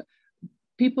know that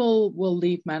people will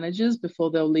leave managers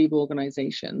before they'll leave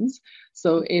organizations,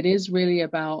 so it is really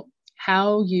about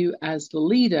how you as the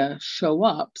leader show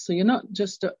up. So you're not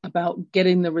just about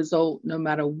getting the result no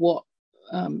matter what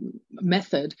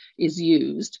method is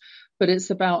used, but it's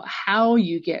about how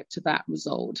you get to that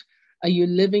result. Are you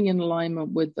living in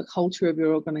alignment with the culture of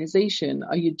your organization?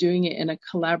 Are you doing it in a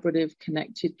collaborative,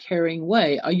 connected, caring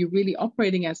way? Are you really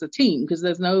operating as a team? Because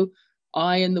there's no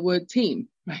I in the word team,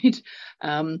 right?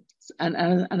 And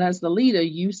as the leader,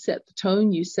 you set the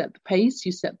tone, you set the pace,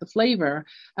 you set the flavor.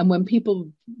 And when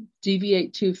people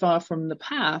deviate too far from the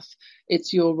path,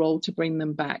 it's your role to bring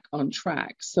them back on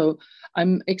track. So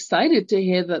I'm excited to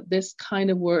hear that this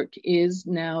kind of work is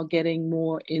now getting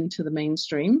more into the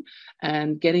mainstream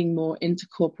and getting more into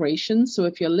corporations. So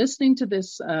if you're listening to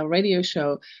this radio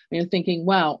show and you're thinking,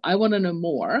 wow, I want to know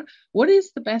more, what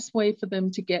is the best way for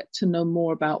them to get to know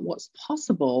more about what's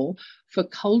possible for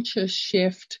culture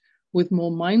shift with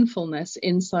more mindfulness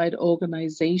inside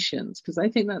organizations? Because I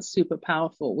think that's super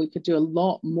powerful. We could do a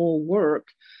lot more work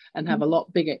and have a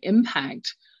lot bigger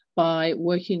impact by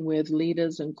working with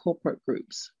leaders and corporate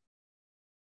groups.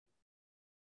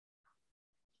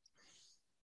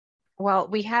 Well,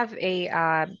 we have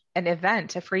an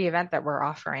event, a free event that we're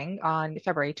offering on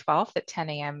February 12th at 10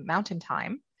 a.m. Mountain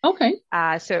Time. Okay.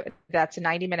 So that's a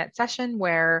 90-minute session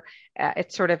where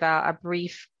it's sort of a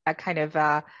brief, a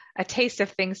taste of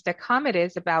things to come. It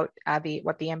is about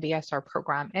what the MBSR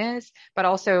program is, but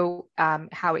also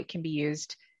how it can be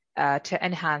used to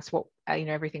enhance what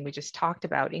everything we just talked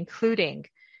about, including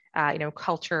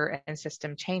culture and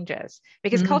system changes.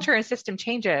 Because culture and system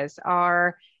changes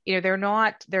are they're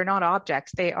not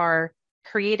objects; they are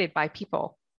created by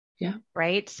people. Yeah.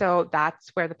 Right. So that's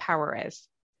where the power is.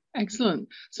 Excellent.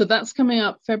 So that's coming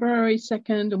up February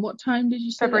 2nd. And what time did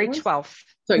you say? February 12th.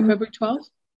 Sorry, February 12th?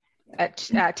 At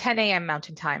 10 a.m.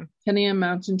 Mountain Time. 10 a.m.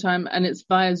 Mountain Time. And it's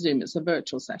via Zoom. It's a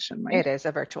virtual session, right? It is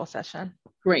a virtual session.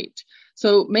 Great.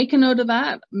 So make a note of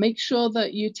that. Make sure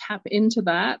that you tap into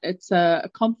that. It's a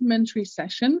complimentary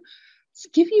session to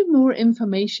give you more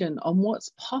information on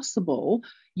what's possible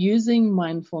using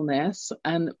mindfulness.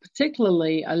 And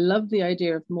particularly, I love the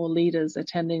idea of more leaders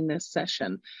attending this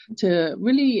session to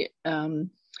really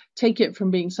take it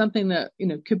from being something that,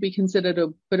 could be considered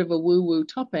a bit of a woo-woo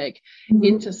topic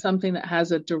into something that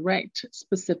has a direct,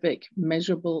 specific,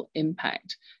 measurable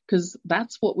impact, because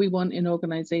that's what we want in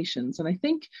organizations. And I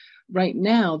think right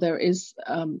now there is,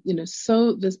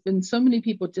 there's been so many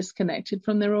people disconnected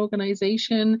from their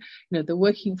organization. They're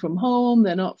working from home.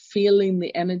 They're not feeling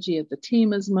the energy of the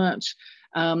team as much.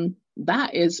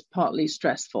 That is partly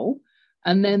stressful.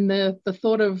 And then the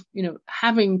thought of,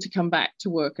 having to come back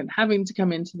to work and having to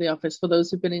come into the office for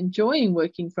those who've been enjoying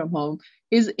working from home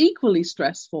is equally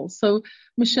stressful. So,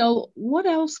 Michelle, what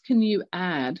else can you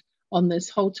add on this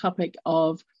whole topic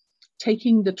of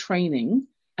taking the training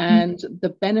and the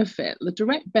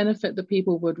direct benefit that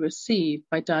people would receive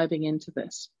by diving into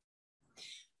this?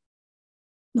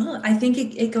 Well, I think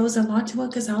it goes a lot to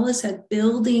what Ghazala said,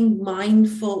 building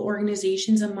mindful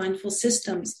organizations and mindful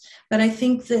systems. But I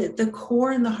think the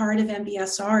core and the heart of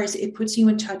MBSR is it puts you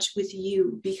in touch with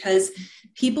you, because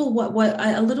people, what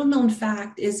a little known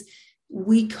fact is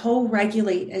we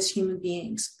co-regulate as human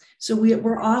beings. So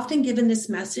we're often given this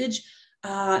message,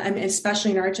 and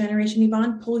especially in our generation,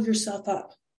 Yvonne, pull yourself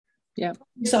up. Yeah. Pull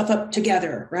yourself up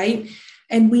together, right?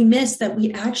 And we miss that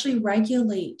we actually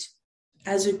regulate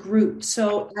as a group.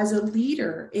 So as a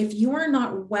leader, if you are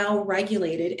not well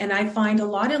regulated, and I find a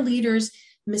lot of leaders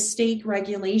mistake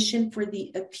regulation for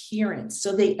the appearance.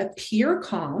 So they appear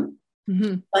calm,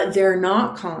 but they're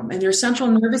not calm, and their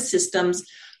central nervous systems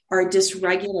are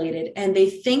dysregulated, and they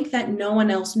think that no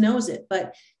one else knows it.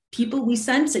 But people, we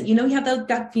sense it. You have those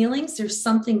gut feelings. There's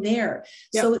something there.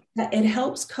 Yep. So it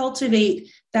helps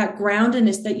cultivate that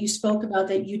groundedness that you spoke about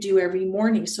that you do every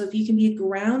morning. So if you can be a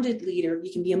grounded leader, you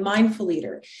can be a mindful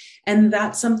leader. And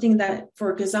that's something that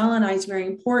for Ghazala and I is very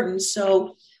important.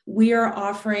 So we are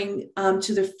offering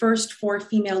to the first 4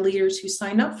 female leaders who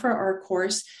sign up for our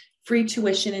course, free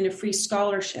tuition and a free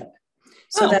scholarship.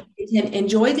 So that they can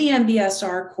enjoy the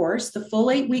MBSR course, the full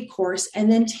 8-week course,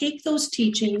 and then take those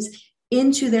teachings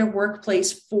into their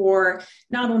workplace for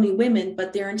not only women,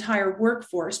 but their entire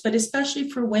workforce, but especially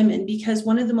for women, because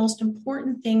one of the most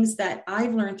important things that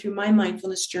I've learned through my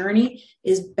mindfulness journey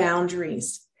is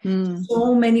boundaries.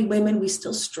 So many women, we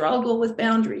still struggle with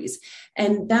boundaries,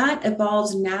 and that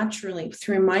evolves naturally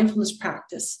through a mindfulness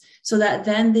practice so that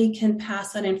then they can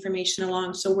pass that information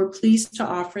along. So we're pleased to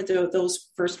offer those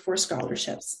first 4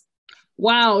 scholarships.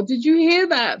 Wow. Did you hear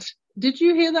that? Did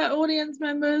you hear that, audience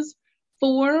members?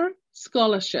 4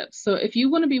 scholarships. So if you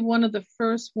want to be one of the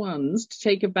first ones to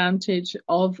take advantage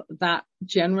of that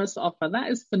generous offer,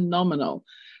 that is phenomenal,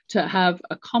 to have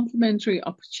a complimentary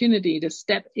opportunity to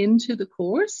step into the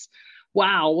course.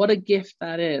 Wow, what a gift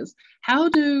that is. How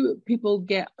do people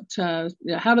how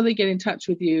do they get in touch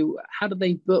with you? How do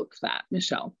they book that,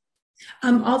 Michelle?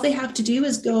 All they have to do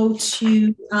is go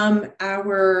to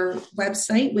our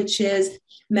website, which is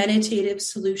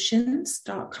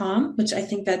meditativesolutions.com, which I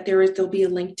think that there'll be a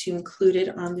link to included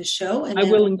on the show. And I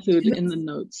will include in the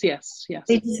notes. Yes.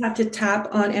 They just have to tap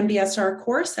on MBSR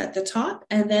course at the top,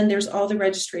 and then there's all the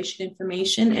registration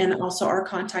information and also our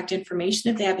contact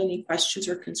information if they have any questions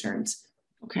or concerns.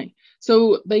 Okay.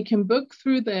 So they can book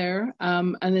through there.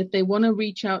 And if they want to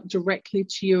reach out directly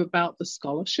to you about the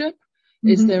scholarship,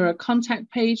 is there a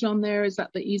contact page on there? Is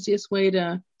that the easiest way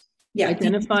to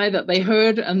identify that they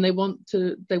heard and they want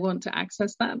to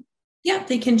access that? Yeah,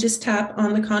 they can just tap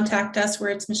on the contact us where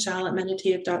it's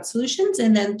Michelle@meditative.solutions,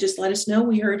 and then just let us know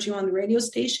we heard you on the radio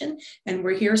station and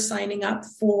we're here signing up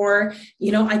for,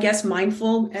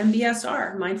 mindful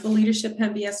MBSR, mindful leadership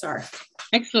MBSR.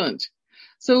 Excellent.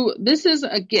 So this is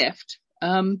a gift.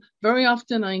 Very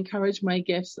often I encourage my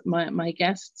guests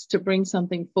to bring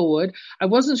something forward. I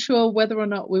wasn't sure whether or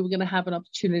not we were going to have an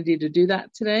opportunity to do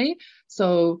that today.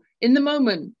 So in the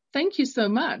moment, thank you so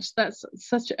much. That's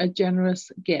such a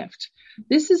generous gift.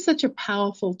 This is such a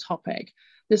powerful topic.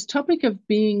 This topic of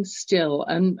being still.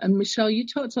 And Michelle, you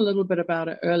talked a little bit about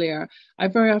it earlier. I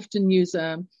very often use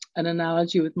an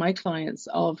analogy with my clients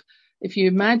of, if you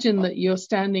imagine that you're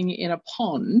standing in a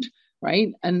pond,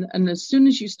 right? And as soon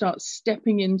as you start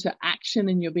stepping into action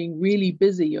and you're being really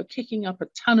busy, you're kicking up a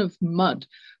ton of mud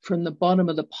from the bottom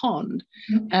of the pond.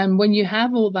 And when you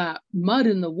have all that mud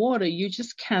in the water, you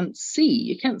just can't see.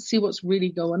 You can't see what's really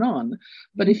going on.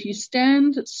 But if you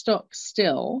stand stock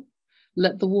still,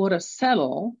 let the water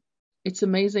settle, it's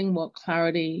amazing what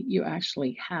clarity you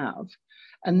actually have.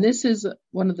 And this is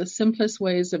one of the simplest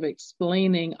ways of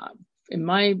explaining in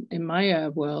my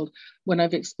world, when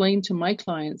I've explained to my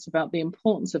clients about the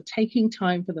importance of taking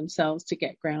time for themselves to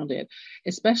get grounded,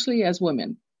 especially as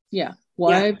women.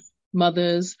 Wives,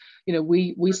 mothers,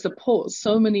 we support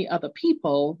so many other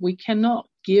people. We cannot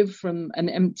give from an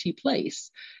empty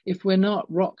place. If we're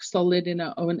not rock solid in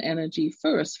our own energy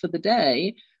first for the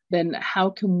day, then how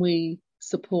can we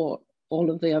support all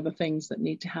of the other things that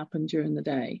need to happen during the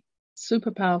day?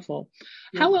 Super powerful.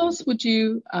 Yeah. How else would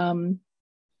you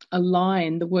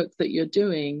align the work that you're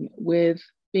doing with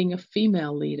being a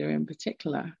female leader in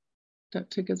particular?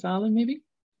 Dr. Ghazala, maybe?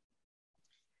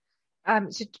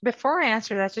 So before I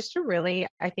answer that, just a really,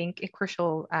 I think, a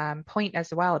crucial point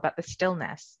as well about the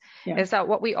stillness is that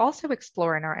what we also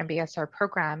explore in our MBSR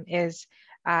program is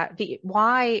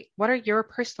what are your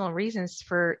personal reasons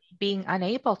for being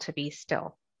unable to be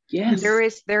still? Yes.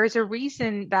 There is a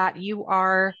reason that you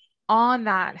are on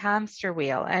that hamster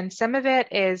wheel, and some of it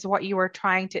is what you are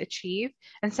trying to achieve,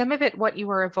 and some of it what you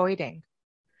are avoiding.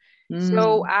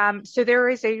 So there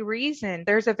is a reason,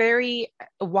 there's a very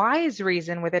wise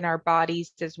reason within our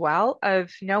bodies as well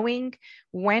of knowing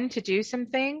when to do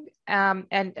something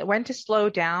and when to slow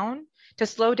down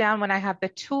when I have the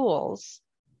tools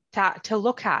to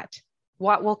look at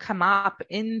what will come up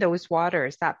in those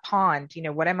waters, that pond,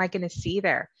 what am I going to see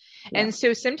there? Yeah. And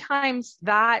so sometimes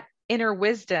that inner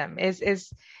wisdom is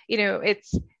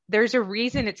there's a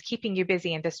reason it's keeping you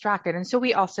busy and distracted. And so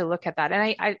we also look at that.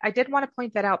 And I did want to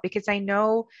point that out because I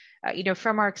know,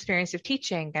 from our experience of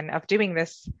teaching and of doing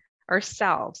this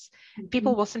ourselves,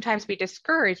 people will sometimes be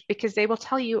discouraged because they will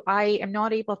tell you, I am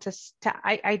not able to,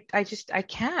 I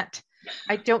can't,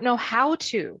 I don't know how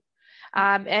to.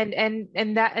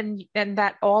 And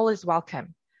that all is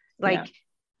welcome.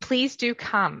 Please do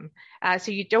come.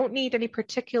 So you don't need any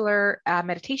particular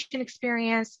meditation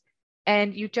experience,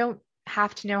 and you don't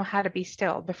have to know how to be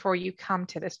still before you come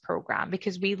to this program,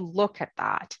 because we look at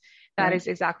that. That is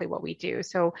exactly what we do.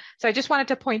 So I just wanted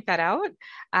to point that out.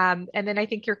 And then I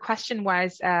think your question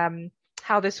was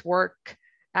how this work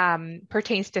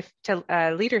pertains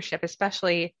to leadership,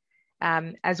 especially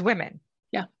as women.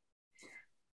 Yeah.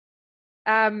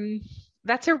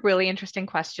 That's a really interesting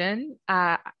question.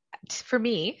 For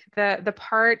me, the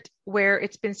part where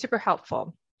it's been super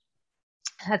helpful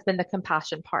has been the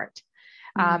compassion part.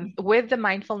 With the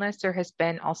mindfulness, there has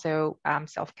been also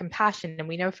self-compassion. And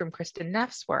we know from Kristen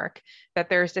Neff's work that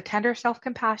there's the tender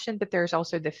self-compassion, but there's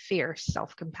also the fierce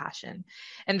self-compassion.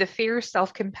 And the fierce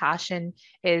self-compassion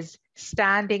is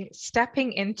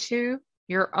stepping into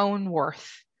your own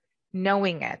worth,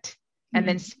 knowing it, and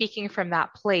then speaking from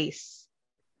that place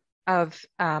of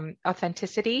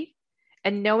authenticity,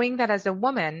 and knowing that as a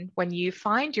woman, when you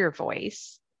find your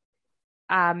voice,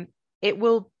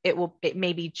 it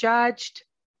may be judged,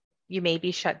 you may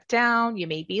be shut down, you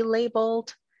may be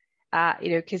labeled,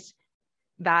 because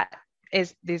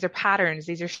these are patterns,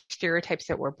 these are stereotypes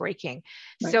that we're breaking.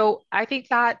 Right. So I think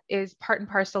that is part and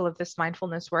parcel of this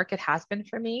mindfulness work. It has been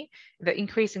for me, the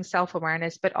increasing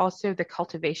self-awareness, but also the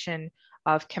cultivation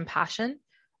of compassion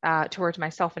towards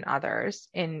myself and others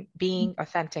in being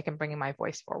authentic and bringing my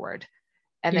voice forward.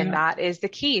 And then that is the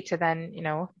key to then,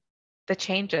 the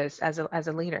changes as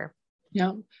a leader.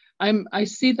 Yeah, I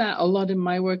see that a lot in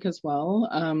my work as well.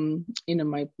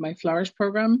 My Flourish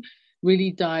program really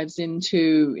dives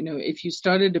into, if you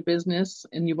started a business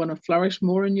and you want to flourish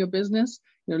more in your business,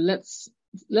 let's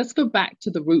go back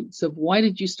to the roots of why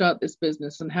did you start this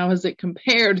business and how has it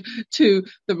compared to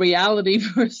the reality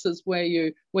versus where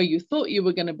you thought you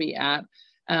were going to be at,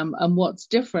 and what's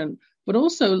different. But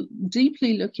also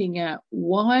deeply looking at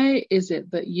why is it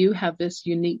that you have this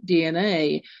unique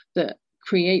DNA that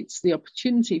creates the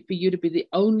opportunity for you to be the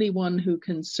only one who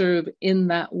can serve in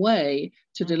that way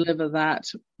to deliver that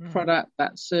product,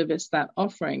 that service, that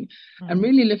offering, and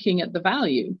really looking at the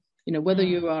value, whether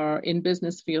you are in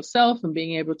business for yourself and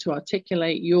being able to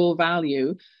articulate your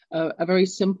value. A very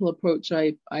simple approach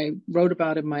I wrote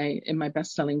about in my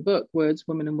best-selling book, Words,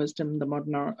 Women and Wisdom, The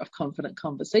Modern Art of Confident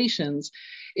Conversations,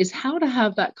 is how to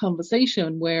have that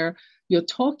conversation where you're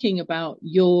talking about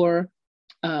your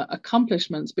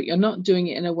accomplishments, but you're not doing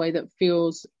it in a way that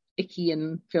feels icky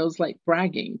and feels like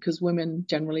bragging, because women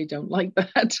generally don't like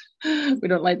that. We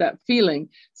don't like that feeling.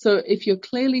 So if you're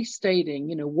clearly stating,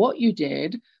 what you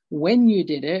did, when you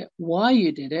did it, why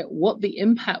you did it, what the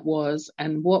impact was,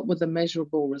 and what were the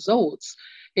measurable results,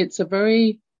 it's a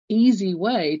very easy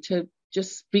way to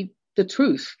just speak the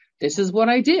truth. This is what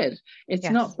I did. It's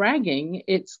not bragging.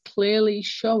 It's clearly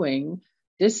showing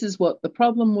this is what the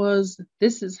problem was.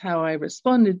 This is how I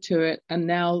responded to it. And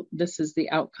now this is the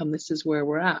outcome. This is where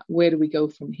we're at. Where do we go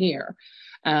from here?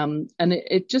 And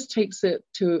it just takes it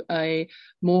to a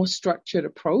more structured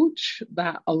approach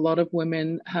that a lot of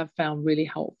women have found really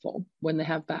helpful when they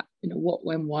have that, what,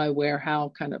 when, why, where,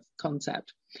 how kind of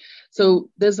concept.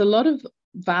 So there's a lot of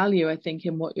value, I think,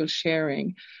 in what you're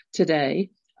sharing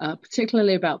today.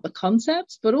 particularly about the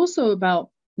concepts, but also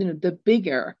about, the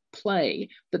bigger play,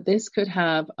 that this could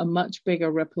have a much bigger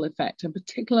ripple effect. And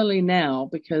particularly now,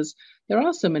 because there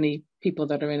are so many people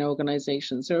that are in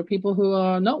organizations. There are people who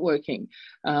are not working,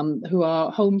 who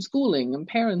are homeschooling and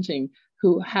parenting,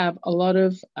 who have a lot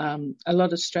of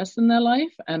stress in their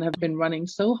life and have been running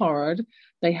so hard,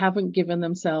 they haven't given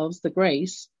themselves the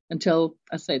grace until,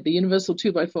 I say, the universal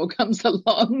 2x4 comes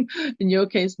along. In your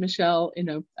case, Michelle,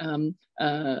 it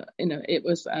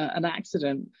was an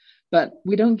accident, but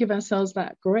we don't give ourselves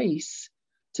that grace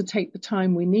to take the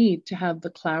time we need to have the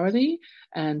clarity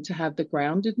and to have the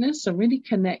groundedness and really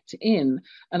connect in.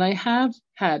 And I have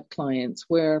had clients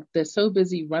where they're so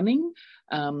busy running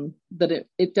that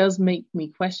it does make me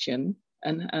question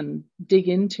and dig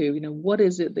into, what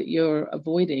is it that you're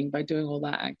avoiding by doing all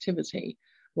that activity?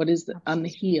 What is the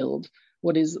unhealed?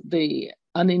 What is the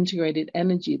unintegrated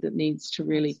energy that needs to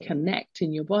really connect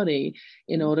in your body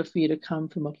in order for you to come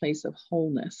from a place of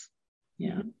wholeness?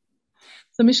 Yeah.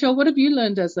 So Michelle, what have you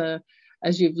learned as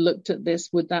you've looked at this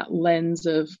with that lens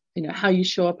of, how you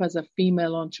show up as a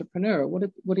female entrepreneur?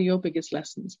 What are your biggest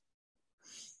lessons?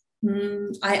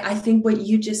 I think what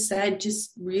you just said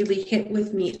just really hit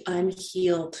with me,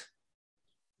 unhealed.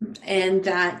 And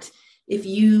that if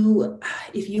you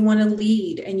want to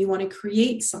lead and you want to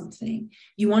create something,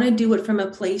 you want to do it from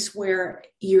a place where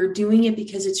you're doing it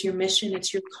because it's your mission,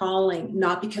 it's your calling,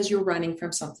 not because you're running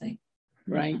from something.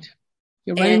 Right.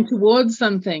 You're running towards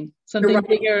something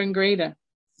bigger and greater.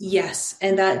 Yes.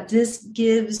 And that this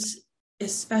gives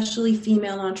especially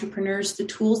female entrepreneurs the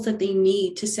tools that they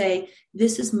need to say,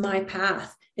 this is my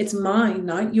path. It's mine,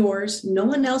 not yours. No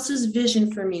one else's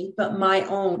vision for me, but my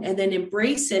own. And then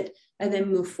embrace it and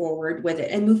then move forward with it,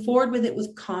 and move forward with it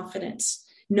with confidence,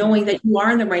 knowing that you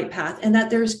are on the right path and that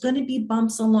there's going to be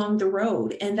bumps along the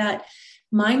road. And that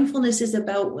mindfulness is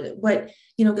about what,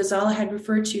 Ghazala had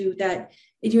referred to, that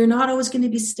you're not always going to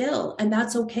be still, and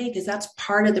that's okay, because that's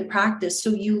part of the practice.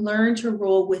 So you learn to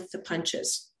roll with the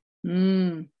punches.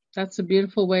 That's a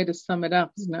beautiful way to sum it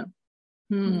up, isn't it?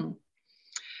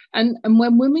 And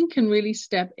when women can really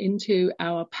step into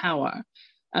our power,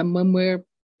 and when we're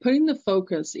putting the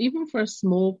focus, even for a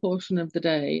small portion of the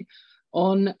day,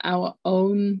 on our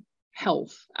own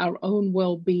health, our own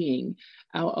well-being,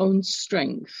 our own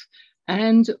strength,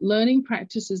 and learning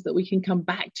practices that we can come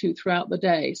back to throughout the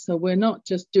day. So we're not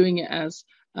just doing it as,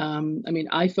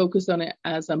 I focus on it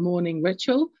as a morning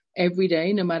ritual every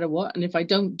day, no matter what. And if I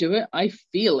don't do it, I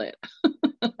feel it.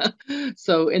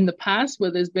 So in the past,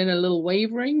 where there's been a little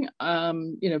wavering,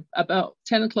 about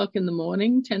 10 o'clock in the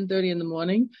morning, 10:30 in the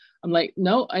morning, I'm like,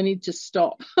 no, I need to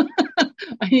stop.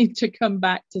 I need to come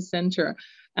back to center,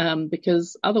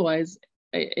 because otherwise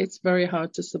it's very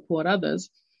hard to support others.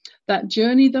 That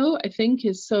journey, though, I think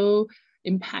is so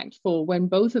impactful when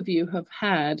both of you have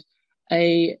had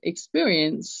a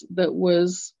experience that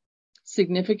was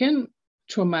significant,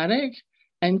 traumatic,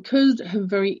 and could have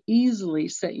very easily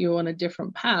set you on a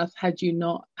different path had you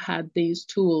not had these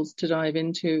tools to dive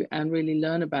into and really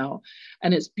learn about.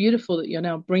 And it's beautiful that you're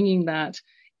now bringing that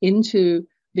into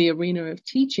the arena of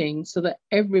teaching so that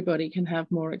everybody can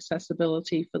have more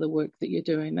accessibility for the work that you're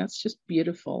doing. That's just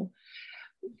beautiful.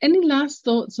 Any last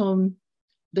thoughts on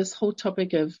this whole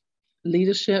topic of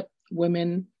leadership,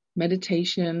 women,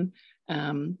 meditation,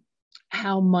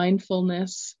 how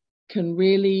mindfulness can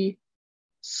really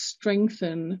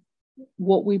strengthen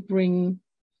what we bring,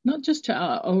 not just to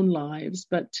our own lives,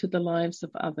 but to the lives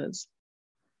of others?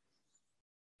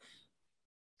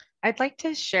 I'd like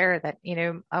to share that,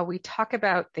 we talk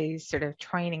about these sort of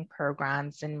training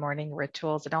programs and morning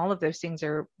rituals, and all of those things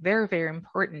are very, very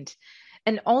important.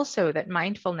 And also that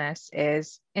mindfulness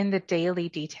is in the daily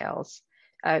details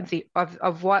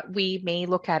of what we may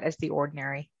look at as the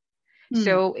ordinary.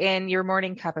 So in your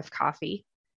morning cup of coffee,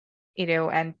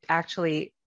 and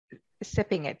actually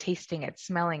sipping it, tasting it,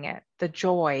 smelling it, the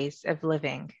joys of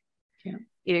living,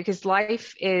 because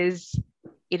life is,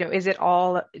 is it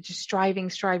all just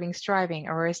striving,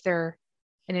 or is there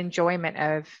an enjoyment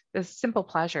of the simple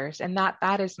pleasures? And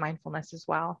that is mindfulness as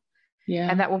well. Yeah.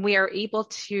 And that when we are able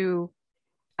to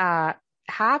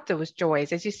have those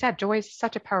joys, as you said, joy is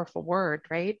such a powerful word,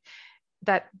 right?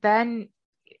 That then,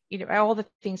 all the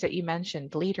things that you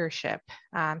mentioned, leadership,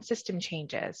 system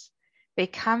changes, they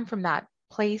come from that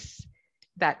place,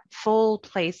 that full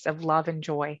place of love and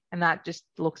joy, and that just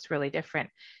looks really different.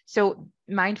 So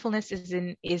mindfulness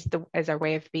is our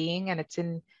way of being, and it's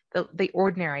in the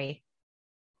ordinary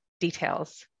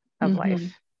details of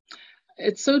life.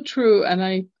 It's so true.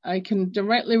 And I can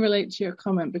directly relate to your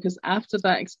comment, because after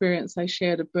that experience I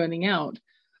shared of burning out,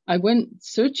 I went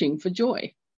searching for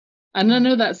joy. And I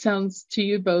know that sounds to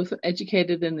you both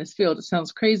educated in this field, it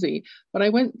sounds crazy, but I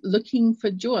went looking for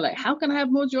joy. Like, how can I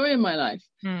have more joy in my life?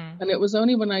 And it was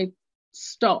only when I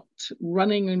stopped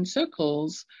running in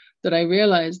circles that I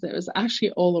realized that it was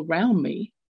actually all around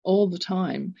me all the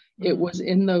time. It was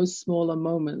in those smaller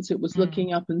moments. It was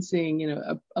looking up and seeing,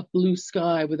 a blue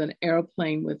sky with an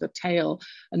airplane with a tail,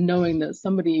 and knowing that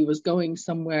somebody was going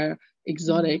somewhere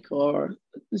exotic or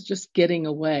was just getting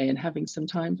away and having some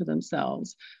time for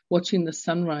themselves, watching the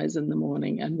sunrise in the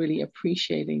morning and really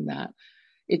appreciating that.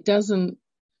 It doesn't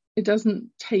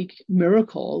take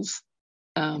miracles.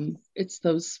 It's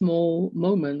those small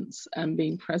moments and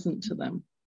being present to them.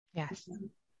 Yes.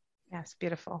 Yes.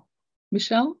 Beautiful.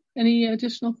 Michelle, any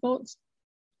additional thoughts?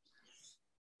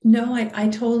 No, I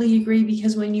totally agree,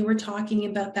 because when you were talking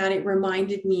about that, it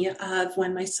reminded me of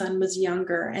when my son was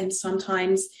younger, and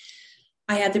sometimes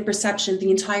I had the perception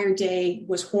the entire day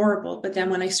was horrible. But then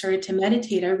when I started to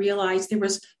meditate, I realized there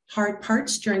was hard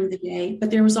parts during the day,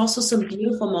 but there was also some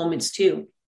beautiful moments too.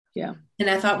 Yeah. And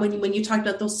I thought when you talked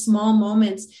about those small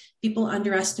moments, people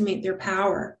underestimate their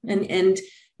power. And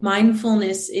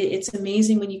mindfulness, it's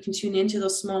amazing when you can tune into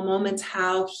those small moments,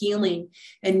 how healing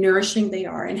and nourishing they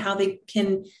are, and how they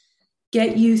can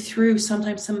get you through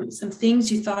sometimes some things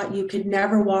you thought you could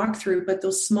never walk through. But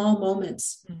those small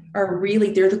moments are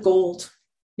really, they're the gold.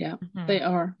 Yeah, they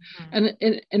are. And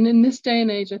in this day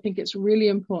and age, I think it's really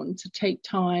important to take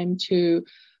time to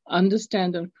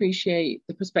understand and appreciate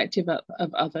the perspective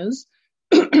of others,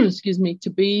 excuse me, to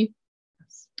be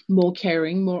more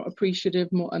caring, more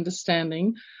appreciative, more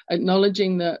understanding,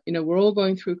 acknowledging that, we're all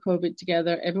going through COVID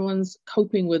together. Everyone's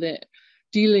coping with it,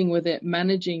 dealing with it,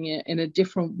 managing it in a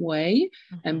different way,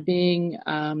 and being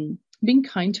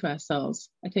kind to ourselves.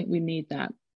 I think we need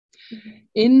that.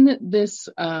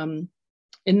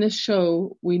 In this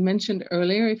show, we mentioned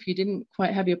earlier, if you didn't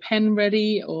quite have your pen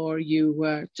ready or you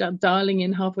were dialing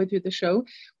in halfway through the show,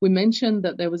 we mentioned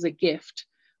that there was a gift.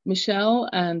 Michelle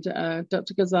and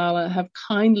Dr. Ghazala have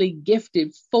kindly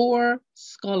gifted 4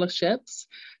 scholarships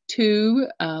to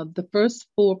the first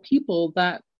 4 people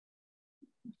that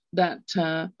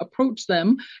approach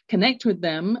them, connect with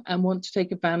them, and want to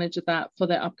take advantage of that for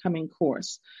their upcoming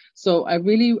course. So I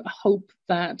really hope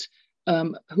that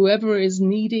whoever is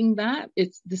needing that,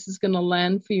 this is going to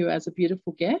land for you as a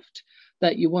beautiful gift,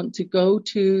 that you want to go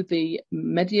to the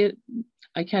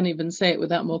I can't even say it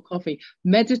without more coffee.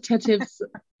 Meditative.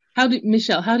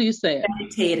 Michelle, how do you say it?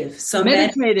 Meditative. So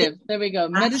meditative. There we go.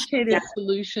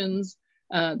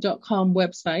 MeditativeSolutions.com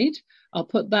website. I'll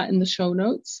put that in the show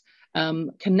notes.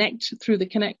 Connect through the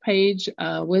Connect page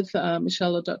with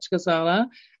Michelle or Dr. Ghazala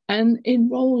and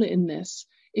enroll in this.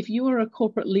 If you are a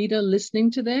corporate leader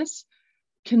listening to this,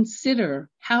 consider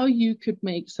how you could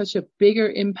make such a bigger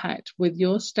impact with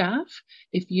your staff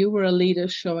if you were a leader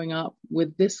showing up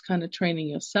with this kind of training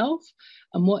yourself,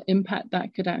 and what impact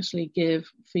that could actually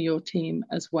give for your team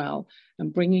as well,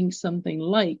 and bringing something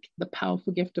like the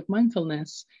powerful gift of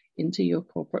mindfulness into your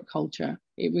corporate culture.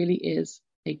 It really is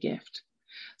a gift.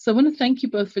 So I want to thank you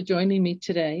both for joining me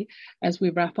today as we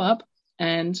wrap up.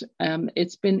 And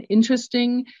it's been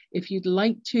interesting. If you'd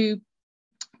like to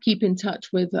keep in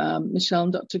touch with Michelle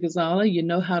and Dr. Ghazala, you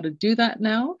know how to do that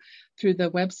now through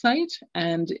their website.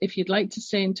 And if you'd like to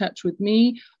stay in touch with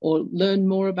me or learn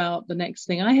more about the next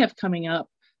thing I have coming up,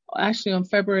 actually on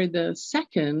February the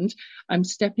 2nd, I'm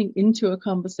stepping into a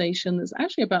conversation that's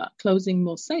actually about closing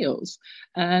more sales.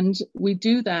 And we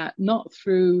do that not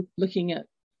through looking at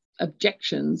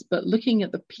objections, but looking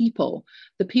at the people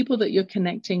that you're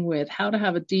connecting with, how to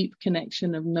have a deep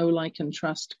connection of know, like, and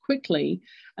trust quickly.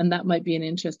 And that might be an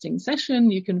interesting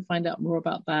session. You can find out more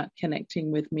about that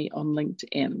connecting with me on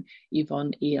LinkedIn,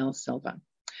 Yvonne E.L. Silva.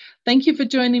 Thank you for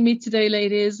joining me today,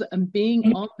 ladies, and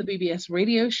being on the BBS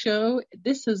radio show.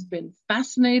 This has been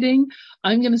fascinating.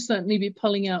 I'm going to certainly be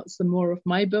pulling out some more of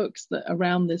my books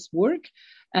around this work.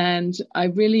 And I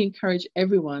really encourage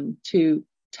everyone to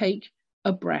take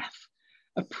a breath,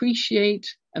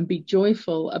 appreciate and be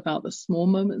joyful about the small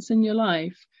moments in your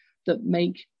life that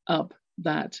make up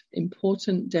that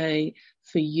important day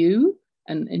for you,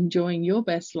 and enjoying your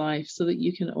best life so that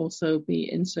you can also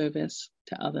be in service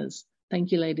to others.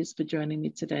 Thank you, ladies, for joining me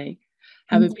today.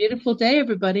 Have a beautiful day,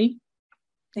 everybody.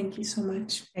 Thank you so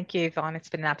much. Thank you, Yvonne. It's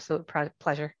been an absolute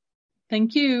pleasure.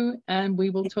 Thank you. And we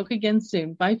will talk again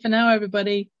soon. Bye for now,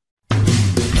 everybody.